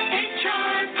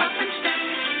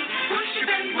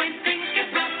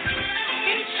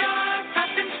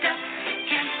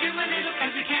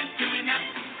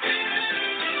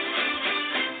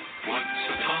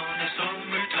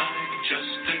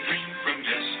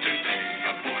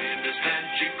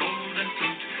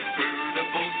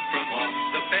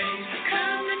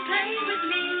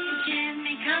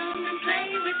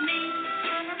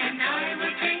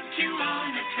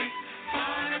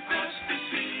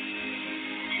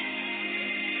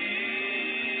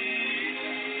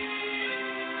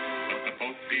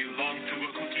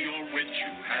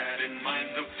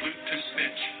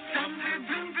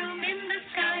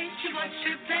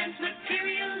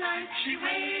 She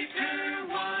waved her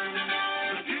wand,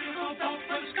 the beautiful boat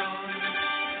was gone.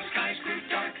 The skies grew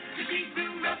dark, the sea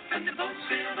grew rough, and the boat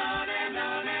sailed on and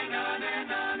on and on and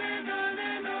on and on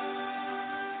and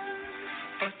on.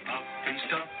 But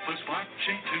Pufnstuf was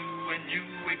watching too and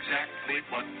knew exactly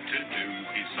what to do.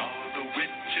 He saw the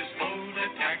witch's boat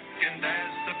attack, and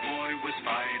as the boy was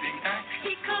fighting back,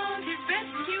 he called his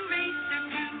rescue racer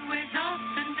crew, as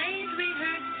often they'd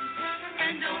rehearse,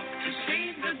 and off to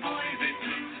save the boy they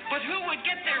flew. But who would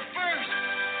get there first?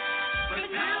 But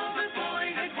now the boy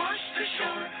had washed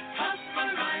ashore. Puff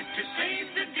arrived to save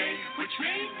the day, which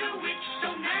made the witch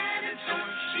so mad and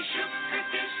sore. She shook her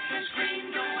fist and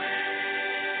screamed away.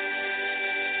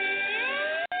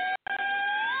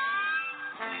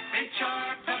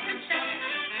 HRPufnstuf,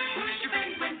 who's your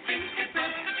friend when things get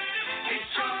rough?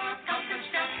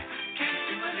 HRPufnstuf, can't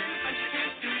do a little but you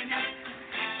can't do enough.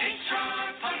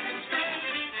 HRPufnstuf,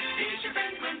 he's your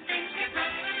friend when things get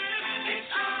rough.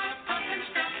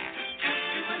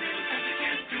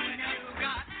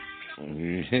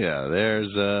 Yeah, there's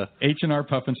H&R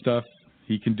Pufnstuf.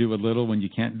 He can do a little when you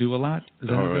can't do a lot.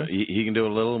 He can do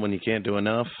a little when you can't do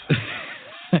enough.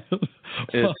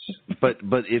 But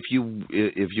if you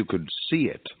could see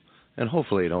it, and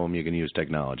hopefully at home you can use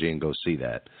technology and go see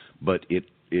that. But the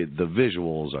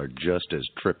visuals are just as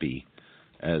trippy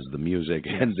as the music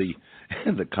and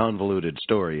the convoluted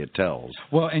story it tells.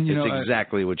 Well, and it's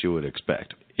exactly what you would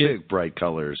expect. Big bright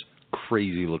colors,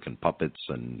 crazy looking puppets,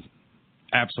 and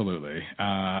absolutely,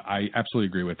 I absolutely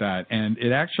agree with that. And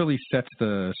it actually sets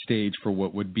the stage for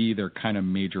what would be their kind of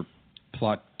major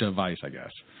plot device, I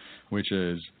guess, which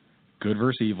is good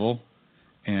versus evil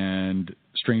and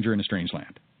stranger in a strange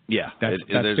land. Yeah, that's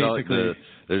basically.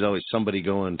 There's always somebody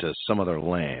going to some other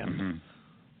land. Mm-hmm.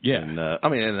 Yeah, and,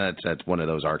 and that's one of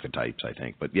those archetypes, I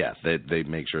think. But yeah, they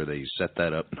make sure they set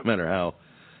that up, no matter how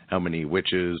many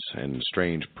witches and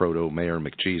strange proto-Mayor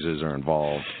McCheeses are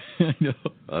involved.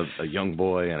 A young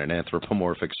boy and an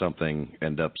anthropomorphic something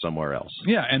end up somewhere else.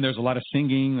 Yeah, and there's a lot of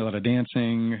singing, a lot of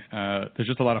dancing. There's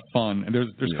just a lot of fun, and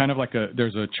there's kind of like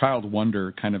there's a child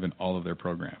wonder kind of in all of their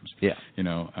programs. Yeah,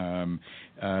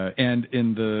 and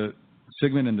in the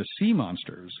Sigmund and the Sea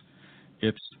Monsters,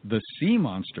 it's the sea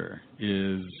monster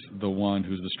is the one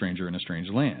who's the stranger in a strange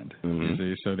land.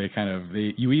 Mm-hmm. So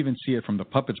you even see it from the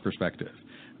puppet's perspective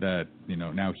that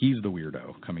now he's the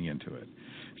weirdo coming into it.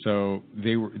 So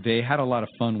they had a lot of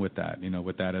fun with that,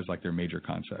 with that as like their major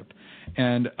concept.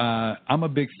 And I'm a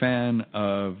big fan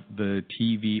of the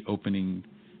TV opening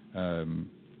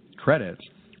credits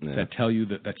that tell you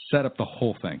that set up the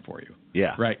whole thing for you.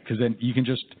 Yeah. Right? Because then you can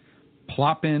just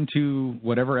plop into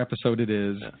whatever episode it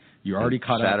is. Yeah. You're already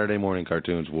caught up. Saturday morning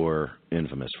cartoons were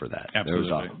infamous for that. Absolutely.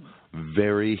 There was a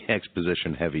very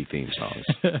exposition-heavy theme songs.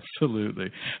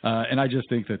 Absolutely. And I just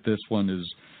think that this one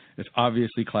It's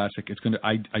obviously classic. It's going to.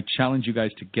 I challenge you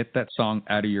guys to get that song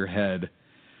out of your head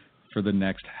for the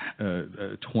next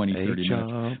 20, 30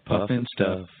 minutes.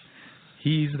 HRPufnstuf.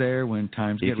 He's there when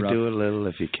times get rough. You can do a little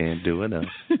if you can't do enough.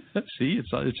 See,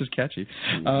 it's just catchy.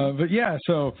 But yeah,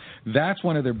 so that's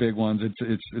one of their big ones.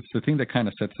 It's the thing that kind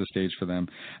of sets the stage for them.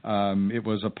 It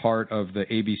was a part of the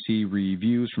ABC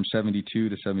reviews from 72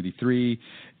 to 73.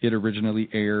 It originally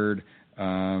aired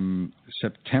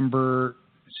September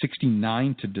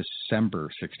 69 to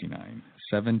December 69.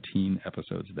 17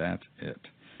 episodes. That's it.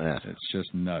 Yeah. It's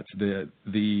just nuts.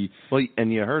 Well,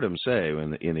 and you heard him say in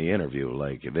the interview,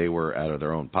 like they were out of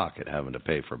their own pocket having to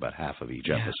pay for about half of each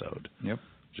episode. Yep.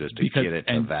 Just to get it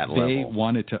to that level. They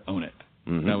wanted to own it.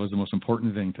 Mm-hmm. That was the most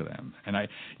important thing to them. And I,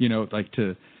 like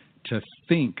to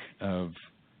think of,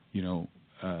 the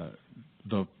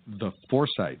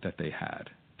foresight that they had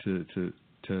to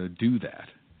do that.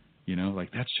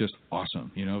 Like that's just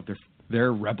awesome.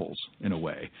 They're rebels in a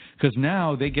way, because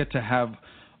now they get to have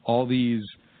all these.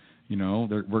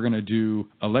 We're going to do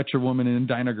Electra Woman and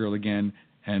Dinah Girl again,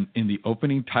 and in the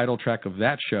opening title track of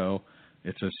that show,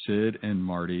 it's a Sid and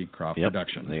Marty Krofft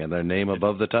production. They have their name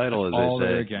above the title, as all they say.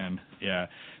 There again, yeah.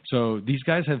 So these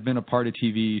guys have been a part of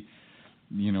TV,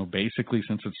 basically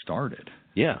since it started.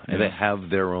 Yeah, and they have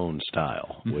their own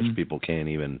style, which people can't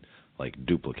even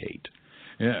duplicate.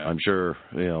 Yeah, I'm sure.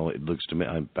 It looks to me.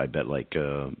 I bet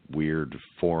weird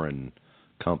foreign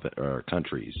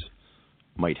countries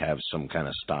might have some kind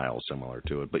of style similar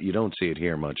to it, but you don't see it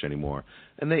here much anymore.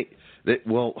 And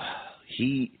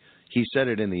he said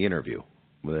it in the interview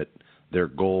that their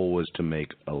goal was to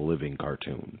make a living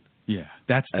cartoon. Yeah,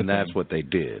 that's what they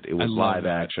did. It was live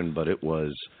action, but it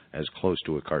was as close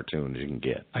to a cartoon as you can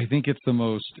get. I think it's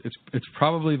it's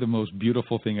probably the most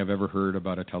beautiful thing I've ever heard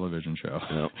about a television show.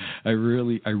 Yep. I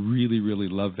really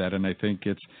love that, and I think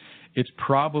it's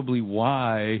probably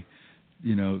why.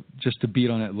 Just to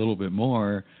beat on it a little bit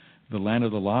more, the Land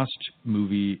of the Lost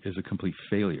movie is a complete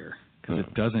failure because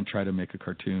it doesn't try to make a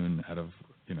cartoon out of,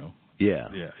 Yeah.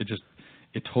 Yeah.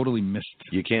 It totally missed.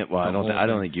 You can't. Well, I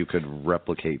don't think you could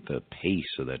replicate the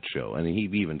pace of that show. I mean, he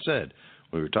even said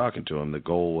when we were talking to him, the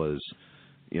goal was,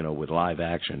 with live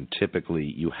action,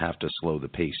 typically you have to slow the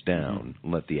pace down,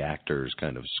 let the actors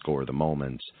kind of score the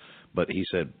moments. But he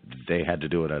said they had to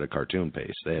do it at a cartoon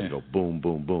pace. They had to go boom,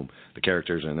 boom, boom. The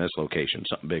characters are in this location.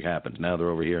 Something big happens. Now they're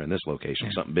over here in this location.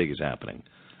 Something big is happening.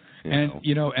 And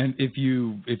if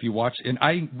you watch,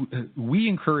 and we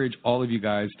encourage all of you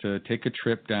guys to take a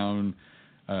trip down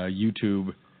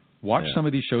YouTube. Watch some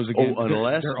of these shows again. Oh,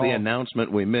 unless the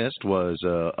announcement we missed was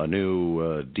a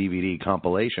new DVD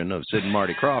compilation of Sid and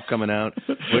Marty Krofft coming out,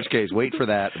 in which case, wait for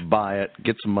that, buy it,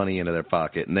 get some money into their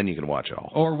pocket, and then you can watch it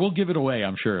all. Or we'll give it away,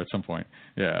 I'm sure, at some point.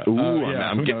 Yeah.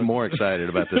 I'm getting more excited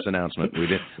about this announcement we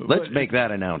did. Let's make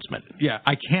that announcement. Yeah,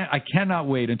 I cannot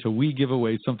wait until we give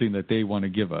away something that they want to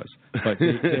give us. But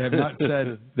they have not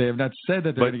said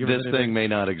that they're going to give us anything. But this thing may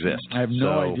not exist. I have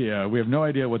no idea. We have no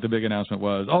idea what the big announcement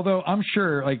was. Although I'm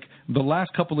sure, the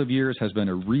last couple of years has been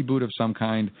a reboot of some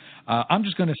kind. I'm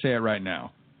just going to say it right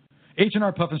now.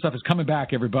 HRPufnstuf is coming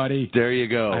back, everybody. There you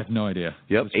go. I have no idea.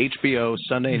 Yep, HBO,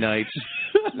 Sunday nights,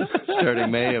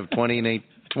 starting May of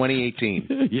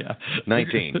 2018. Yeah.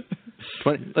 19.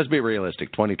 Let's be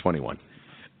realistic, 2021.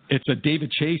 It's a David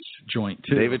Chase joint,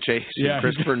 too. David Chase and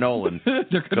Christopher Nolan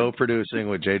co-producing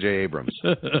with J.J. Abrams.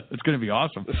 It's going to be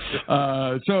awesome.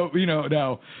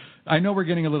 Now, I know we're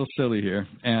getting a little silly here,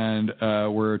 and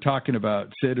we're talking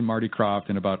about Sid and Marty Krofft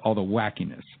and about all the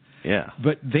wackiness. Yeah.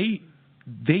 But they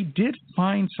did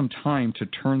find some time to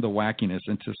turn the wackiness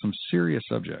into some serious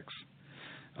subjects.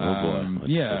 Oh, boy.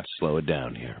 Let's slow it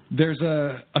down here. There's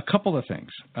a couple of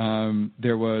things.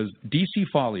 There was DC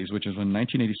Follies, which was in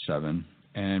 1987,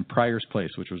 and Pryor's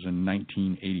Place, which was in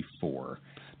 1984.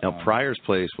 Now, Pryor's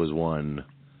Place was one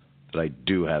that I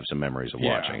do have some memories of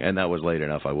watching, and that was late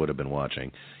enough I would have been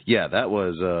watching. Yeah, that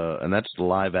was, and that's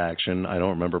live action. I don't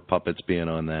remember puppets being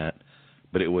on that,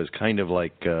 but it was kind of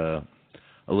like a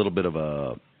little bit of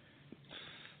a...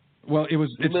 Well,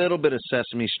 it's a little bit of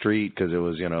Sesame Street, because it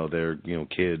was, they're,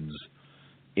 kids,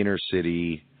 inner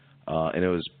city, and it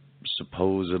was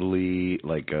supposedly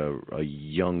like a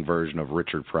young version of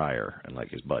Richard Pryor and like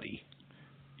his buddy.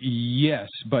 Yes,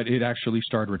 but it actually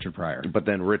starred Richard Pryor. But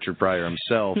then Richard Pryor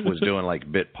himself was doing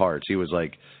bit parts. He was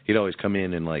he'd always come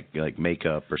in like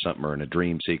makeup or something, or in a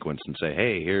dream sequence, and say,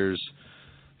 "Hey, here's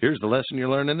the lesson you're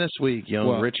learning this week,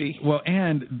 young Richie." Well,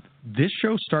 and this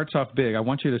show starts off big. I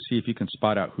want you to see if you can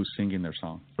spot out who's singing their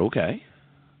song. Okay.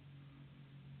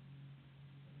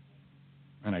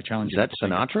 And I challenge you. Is that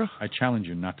Sinatra? I challenge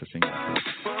you not to sing that.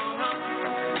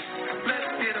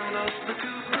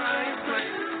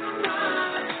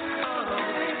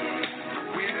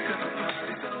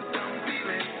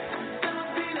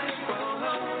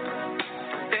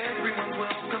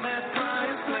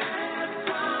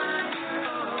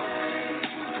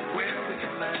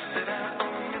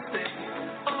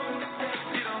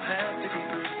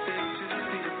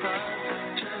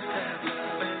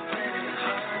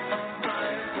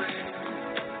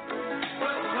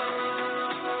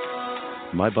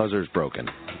 My buzzer's broken.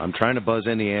 I'm trying to buzz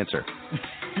in the answer.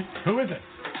 Who is it?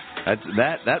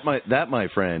 That, my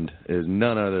friend, is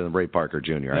none other than Ray Parker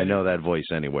Jr. I know that voice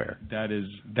anywhere. That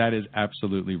is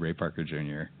absolutely Ray Parker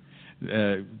Jr.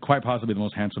 Quite possibly the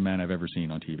most handsome man I've ever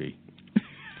seen on TV.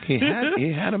 He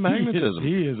had a magnetism.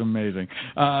 He is amazing.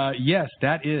 Yes,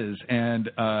 that is. And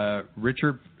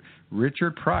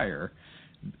Richard Pryor,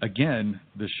 again,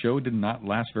 the show did not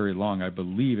last very long. I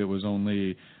believe it was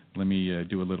only, let me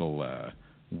do a little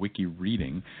wiki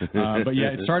reading. But yeah,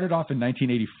 it started off in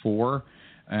 1984.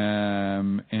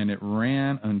 And it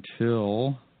ran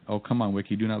until, oh, come on,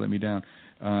 Wiki, do not let me down.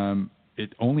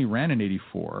 It only ran in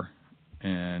 84.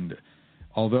 And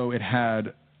although it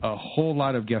had a whole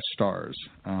lot of guest stars,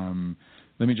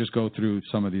 let me just go through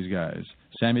some of these guys.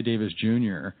 Sammy Davis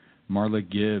Jr., Marla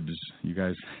Gibbs, you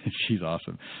guys, she's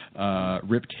awesome.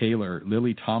 Rip Taylor,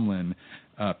 Lily Tomlin,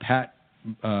 Pat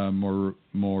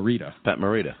Morita. Pat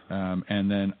Morita. And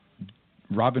then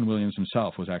Robin Williams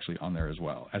himself was actually on there as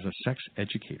well as a sex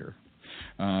educator.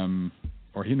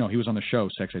 Or he was on the show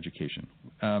Sex Education.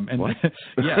 What?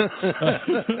 Yeah.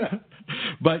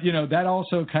 But, that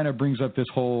also kind of brings up this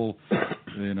whole,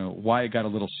 why it got a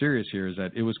little serious here is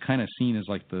that it was kind of seen as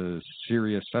like the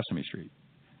serious Sesame Street,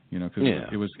 because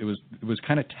it was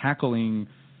kind of tackling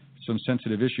some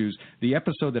sensitive issues. The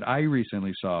episode that I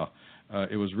recently saw,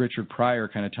 it was Richard Pryor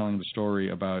kind of telling the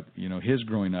story about, his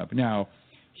growing up. Now,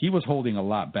 he was holding a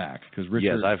lot back because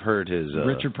Richard. Yes, I've heard his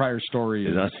Richard Pryor's story.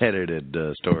 His unedited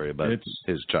story about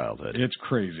his childhood. It's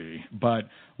crazy, but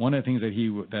one of the things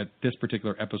that this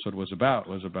particular episode was about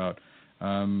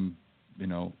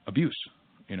abuse,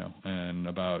 and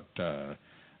about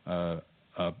a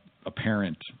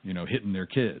parent, hitting their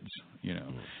kids,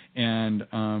 and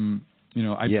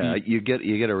you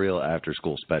get a real after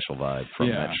school special vibe from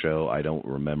that show. I don't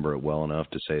remember it well enough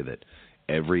to say that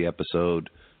every episode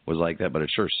was like that, but it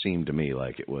sure seemed to me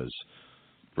like it was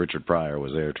Richard Pryor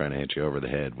was there trying to hit you over the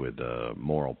head with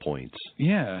moral points.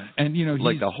 Yeah, and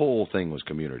like the whole thing was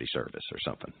community service or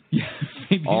something. Yeah,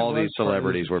 all these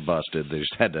celebrities were busted. They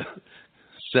just had to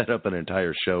set up an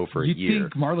entire show for a year. You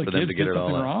think Marla for them Gibbs to get did it all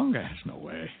something out. wrong? That's no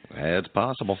way. It's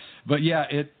possible. But yeah,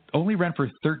 it only ran for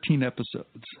 13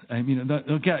 episodes. I mean,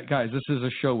 guys, this is a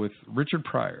show with Richard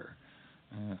Pryor,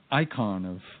 icon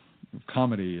of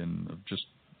comedy and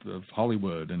of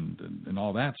Hollywood and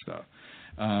all that stuff,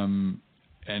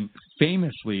 and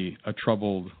famously a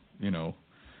troubled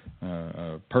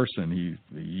person.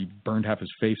 He burned half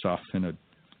his face off in a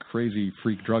crazy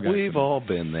freak drug accident. We've all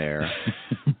been there.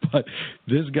 But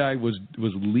this guy was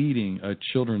leading a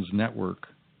children's network,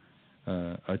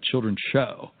 a children's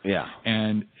show. Yeah.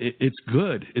 And it's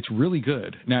good. It's really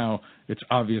good. Now, it's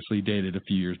obviously dated a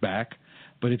few years back,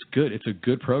 but it's good. It's a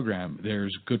good program.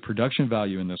 There's good production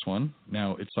value in this one.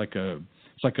 Now, it's like a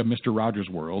Mr. Rogers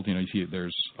world. You see,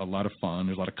 there's a lot of fun.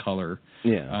 There's a lot of color.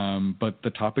 Yeah. But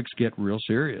the topics get real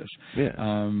serious. Yeah.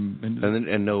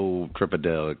 And no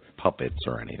trippedelic puppets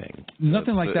or anything.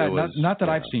 Nothing like that. Not that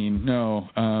I've seen. No.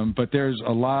 But there's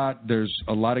a lot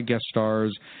of guest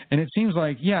stars, and it seems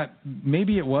like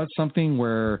maybe it was something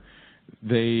where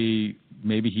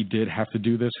maybe he did have to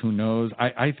do this. Who knows?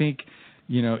 I think.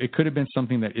 It could have been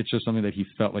something that it's just something that he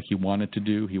felt like he wanted to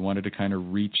do. He wanted to kind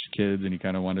of reach kids, and he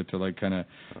kind of wanted to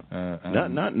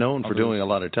not known for doing a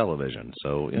lot of television,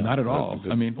 so not at all.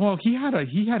 I mean, well, he had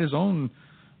his own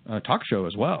talk show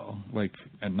as well, like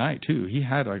at night too. He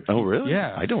had oh really?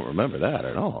 Yeah, I don't remember that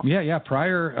at all. Yeah.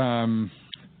 Pryor,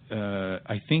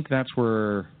 I think that's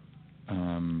where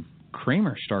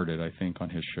Kramer started. I think on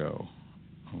his show.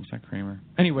 Was that Kramer?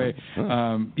 Anyway,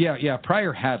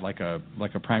 Pryor had like a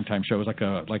primetime show. It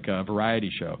was like a variety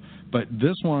show. But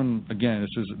this one, again,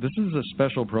 this is a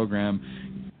special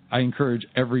program. I encourage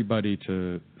everybody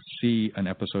to see an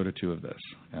episode or two of this.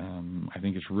 I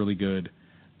think it's really good.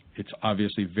 It's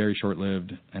obviously very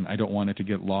short-lived, and I don't want it to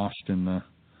get lost in the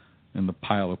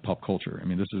pile of pop culture. I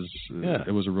mean,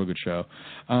 it was a real good show.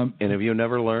 And have you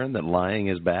never learned that lying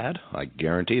is bad? I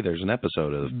guarantee there's an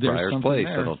episode of Pryor's Place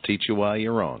that'll teach you why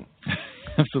you're wrong.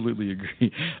 Absolutely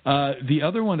agree. The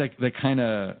other one that kind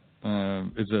of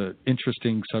is an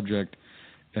interesting subject,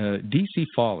 DC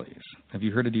Follies. Have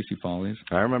you heard of DC Follies?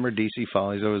 I remember DC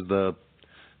Follies. It was the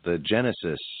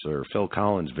Genesis or Phil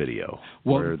Collins video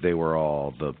where they were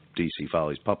all the DC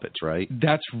Follies puppets, right?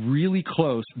 That's really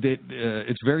close.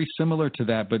 It's very similar to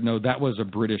that, but no, that was a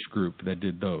British group that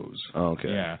did those. Okay.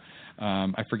 Yeah.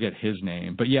 I forget his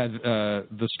name. But yeah,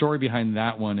 the story behind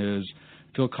that one is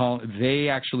Phil Collins. They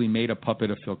actually made a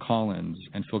puppet of Phil Collins,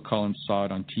 and Phil Collins saw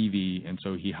it on TV, and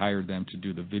so he hired them to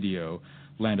do the video,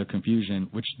 Land of Confusion,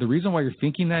 which the reason why you're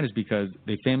thinking that is because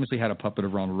they famously had a puppet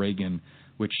of Ronald Reagan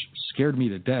which scared me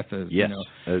to death. As, yes,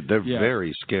 they're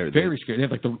very scared. Very scared. They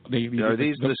have like are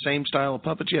these the same style of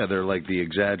puppets? Yeah, they're like the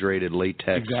exaggerated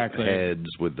latex heads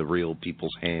with the real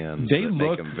people's hands. They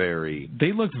look very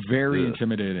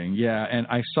intimidating. Yeah, and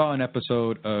I saw an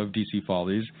episode of DC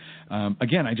Follies.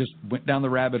 Again, I just went down the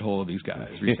rabbit hole of these guys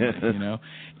recently,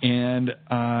 and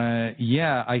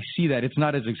I see that it's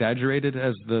not as exaggerated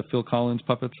as the Phil Collins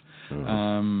puppets.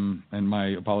 And my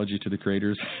apology to the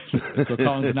creators. Phil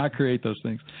Collins did not create those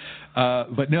things.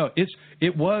 But no,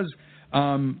 it was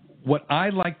what I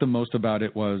liked the most about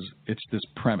it was it's this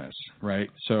premise, right?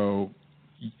 So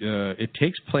it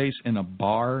takes place in a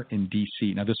bar in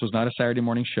D.C. Now, this was not a Saturday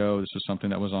morning show. This was something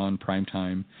that was on prime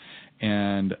time,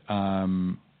 and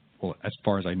well, as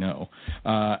far as I know,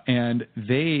 and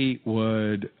they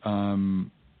would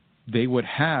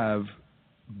have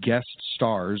guest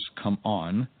stars come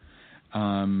on.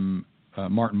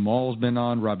 Martin Mull's been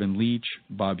on, Robin Leach,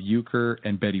 Bob Uecker,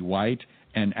 and Betty White.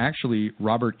 And actually,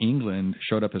 Robert Englund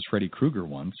showed up as Freddy Krueger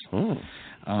once.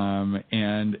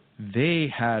 And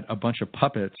they had a bunch of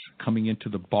puppets coming into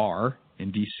the bar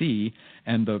in D.C.,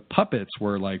 and the puppets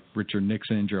were like Richard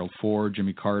Nixon, Gerald Ford,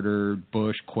 Jimmy Carter,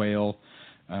 Bush, Quayle,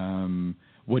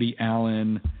 Woody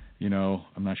Allen.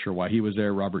 I'm not sure why he was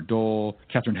there, Robert Dole,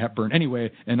 Katharine Hepburn,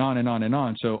 anyway, and on and on and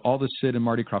on. So all the Sid and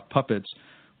Marty Krofft puppets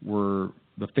were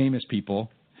the famous people,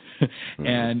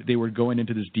 and they were going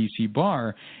into this D.C.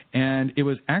 bar, and it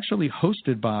was actually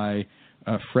hosted by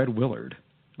Fred Willard.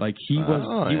 Like he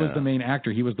was the main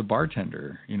actor. He was the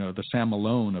bartender, the Sam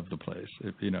Malone of the place,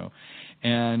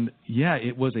 And yeah,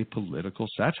 it was a political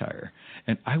satire.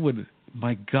 And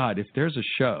my God, if there's a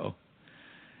show,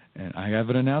 and I have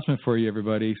an announcement for you,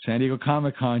 everybody. San Diego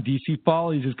Comic-Con, DC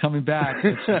Follies is coming back.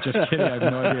 Just kidding. I have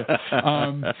no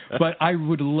idea. But I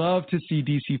would love to see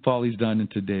DC Follies done in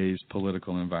today's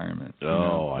political environment.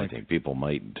 I think people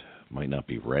might not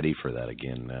be ready for that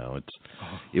again now.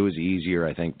 It was easier,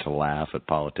 I think, to laugh at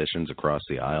politicians across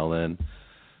the aisle then.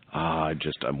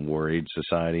 I'm worried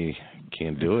society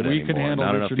can't do it anymore.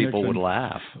 Not enough people would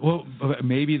laugh. Well,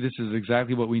 maybe this is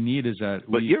exactly what we need is that...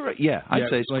 But you're right. Yeah, I'd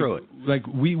say screw it. Like,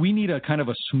 we need a kind of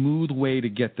a smooth way to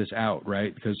get this out,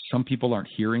 right? Because some people aren't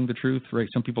hearing the truth, right?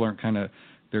 Some people aren't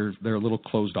they're a little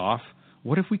closed off.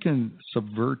 What if we can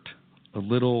subvert a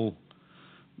little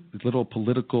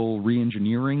political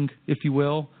re-engineering, if you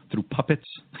will, through puppets?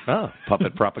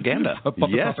 Puppet propaganda.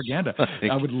 Propaganda.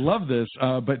 I would love this,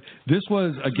 but this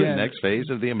was, again... the next phase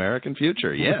of the American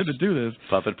future, yes. We're going to do this.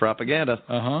 Puppet propaganda.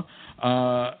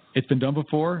 It's been done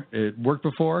before. It worked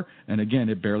before. And again,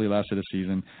 it barely lasted a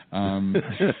season.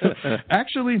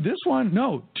 Actually, this one,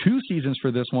 2 seasons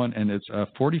for this one, and it's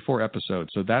 44 episodes,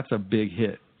 so that's a big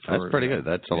hit. That's pretty good.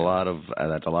 That's a lot of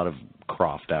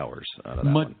Krofft hours out of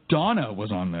that Madonna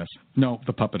was on this. No,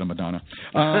 the puppet of Madonna.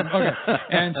 Okay,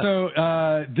 and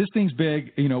so this thing's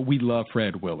big. We love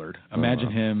Fred Willard.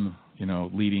 Imagine him,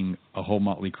 leading a whole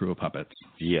motley crew of puppets.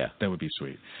 Yeah, that would be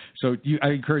sweet. So I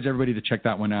encourage everybody to check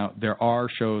that one out. There are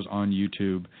shows on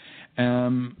YouTube,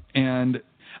 and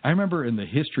I remember in the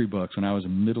history books when I was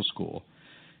in middle school,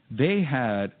 they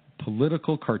had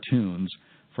political cartoons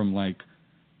from like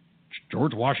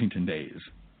George Washington days,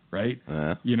 right?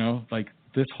 Like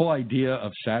this whole idea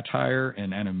of satire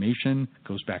and animation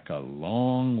goes back a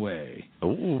long way.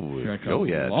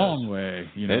 Long way.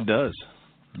 It does.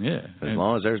 Yeah. As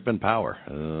long as there's been power,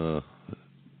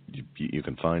 you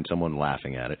can find someone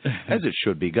laughing at it, as it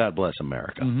should be. God bless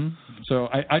America. So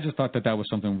I just thought that was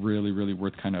something really, really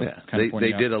worth kind of pointing out.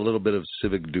 They did a little bit of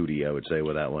civic duty, I would say,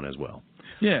 with that one as well.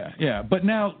 Yeah. But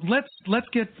now let's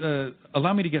get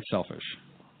allow me to get selfish.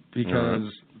 Because,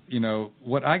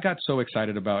 what I got so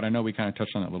excited about, I know we kind of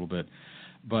touched on that a little bit,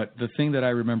 but the thing that I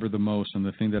remember the most and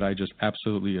the thing that I just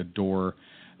absolutely adore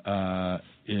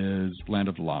is Land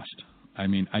of the Lost. I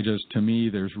mean, to me,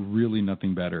 there's really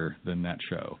nothing better than that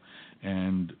show.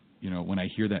 And, when I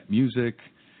hear that music,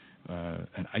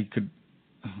 and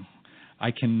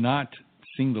I cannot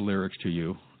sing the lyrics to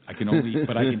you. I can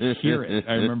hear it.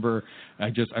 I remember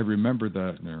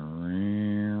the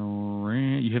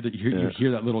you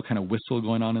hear that little kind of whistle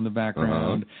going on in the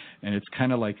background, and it's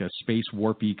kind of like a space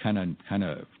warpy kind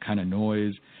of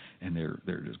noise, and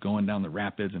they're just going down the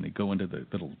rapids, and they go into the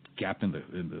little gap into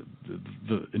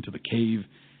the cave,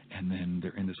 and then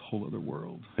they're in this whole other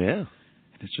world. Yeah, and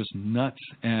it's just nuts.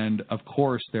 And of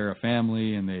course, they're a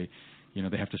family, and they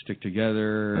have to stick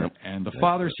together, and the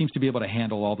father seems to be able to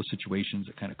handle all the situations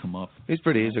that kind of come up. He's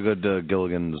a good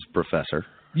Gilligan's professor.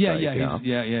 Yeah.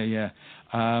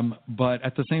 But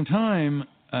at the same time,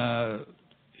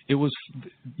 it was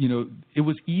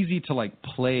easy to like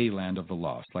play Land of the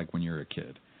Lost, like when you're a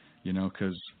kid,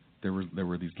 because There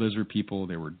were these lizard people.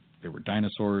 There were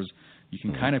dinosaurs. You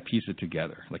can kind of piece it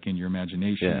together, like in your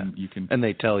imagination. You can, and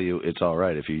they tell you it's all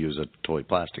right if you use a toy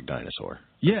plastic dinosaur.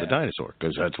 Yeah, the dinosaur,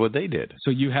 because that's what they did.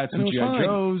 So you had some G.I.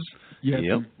 Joes.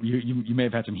 You may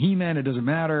have had some He-Man. It doesn't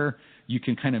matter. You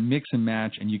can kind of mix and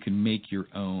match, and you can make your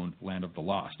own Land of the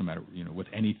Lost, no matter with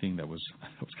anything that was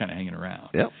kind of hanging around.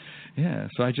 Yep. Yeah.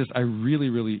 So I really,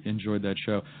 really enjoyed that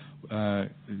show.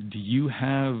 Do you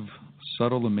have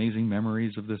subtle, amazing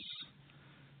memories of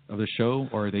the show,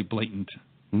 or are they blatant?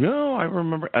 No, I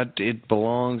remember it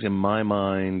belongs in my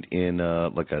mind in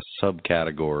like a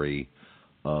subcategory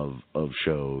of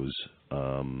shows.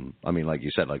 I mean, like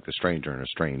you said, like The Stranger in a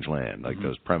Strange Land, like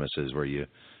those premises where you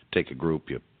take a group,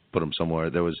 you put them somewhere.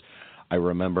 I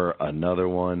remember another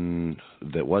one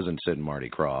that wasn't Sid and Marty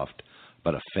Krofft,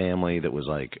 but a family that was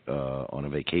like on a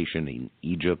vacation in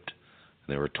Egypt.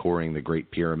 They were touring the Great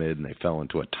Pyramid, and they fell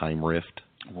into a time rift.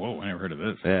 Whoa, I never heard of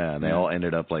this. Yeah, and they all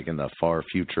ended up like in the far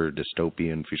future,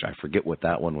 dystopian future. I forget what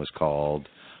that one was called.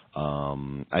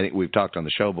 I think we've talked on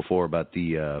the show before about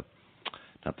the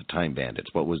not the Time Bandits.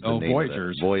 What was the name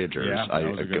Voyagers. of that? Voyagers. Yeah, that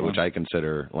was a good which one. I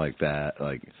consider like that,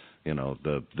 like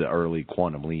the early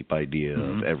quantum leap idea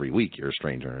of every week you're a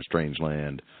stranger in a strange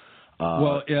land. So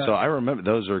I remember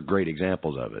those are great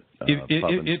examples of it.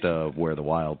 Pufnstuf, Where the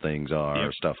Wild Things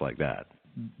Are, stuff like that.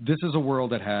 This is a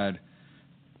world that had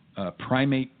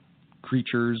primate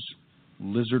creatures,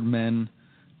 lizard men,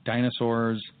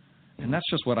 dinosaurs, and that's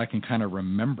just what I can kind of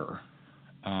remember.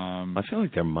 I feel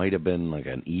like there might have been like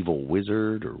an evil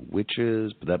wizard or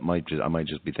witches, but I might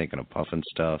just be thinking of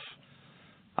Pufnstuf.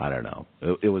 I don't know.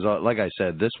 It was all, like I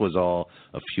said, this was all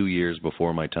a few years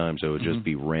before my time, so it would just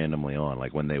be randomly on,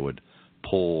 like when they would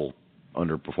pull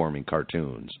underperforming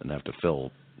cartoons and have to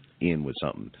fill in with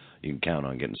something. You can count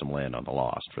on getting some Land on the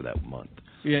Lost for that month.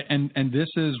 Yeah, and this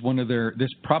is this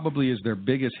probably is their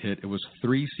biggest hit. It was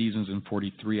 3 seasons and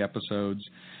 43 episodes.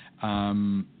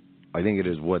 I think it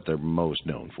is what they're most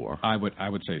known for. I would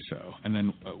say so. And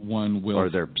then one will... Or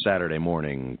their Saturday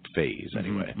morning phase,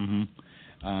 anyway.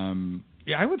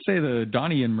 Yeah, I would say the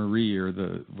Donnie and Marie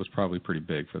was probably pretty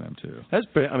big for them too. That's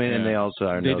pretty. I mean, and they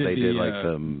also they did like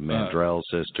the Mandrell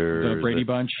sisters, the Brady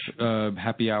Bunch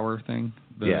happy hour thing.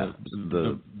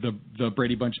 The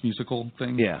Brady Bunch musical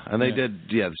thing. Yeah, and they did.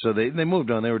 Yeah, so they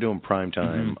moved on. They were doing prime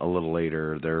time a little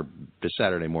later. Their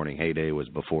Saturday morning heyday was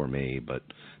before me, but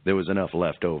there was enough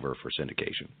left over for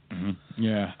syndication.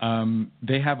 Yeah,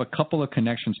 they have a couple of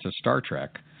connections to Star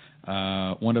Trek.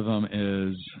 One of them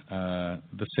is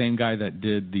the same guy that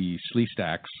did the Slee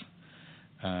Stacks,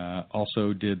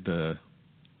 also did the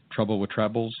Trouble with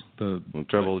Trebles.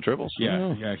 Trouble with Tribbles?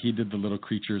 Yeah, he did the little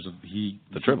creatures of the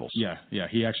Tribbles. Yeah,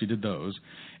 he actually did those.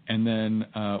 And then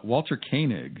Walter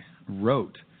Koenig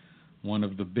wrote one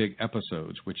of the big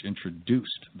episodes which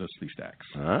introduced the Slee Stacks.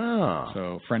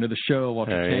 So friend of the show,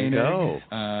 Walter Koenig.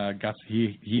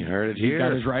 He heard it here. He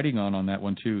got his writing on that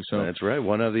one too. So that's right.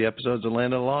 One of the episodes of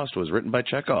Land of the Lost was written by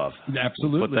Chekhov.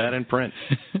 Absolutely. Put that in print.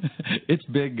 It's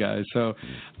big, guys. So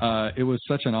it was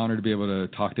such an honor to be able to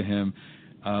talk to him.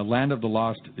 Land of the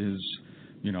Lost is,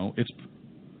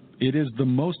 it is the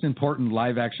most important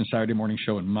live action Saturday morning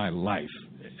show in my life.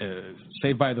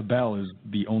 Saved by the Bell is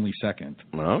the only second.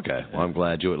 Okay. Well, I'm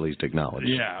glad you at least acknowledged.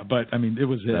 Yeah, but I mean, it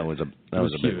was it. That was a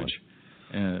big huge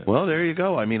one. Well, there you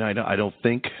go. I mean, I don't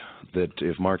think that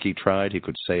if Marky tried, he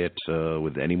could say it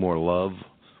with any more love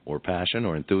or passion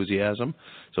or enthusiasm.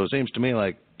 So it seems to me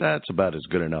like that's about as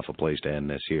good enough a place to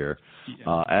end this here.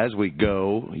 Yeah. As we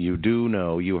go,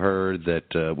 you heard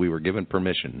that we were given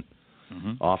permission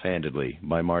offhandedly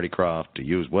by Marty Krofft to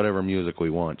use whatever music we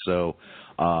want. So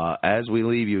as we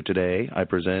leave you today, I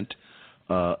present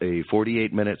a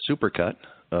 48-minute supercut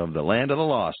of the Land of the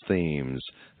Lost themes.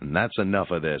 And that's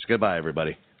enough of this. Goodbye,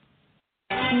 everybody.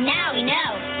 Now we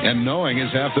know. And knowing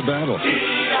is half the battle.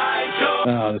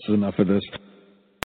 This is enough of this.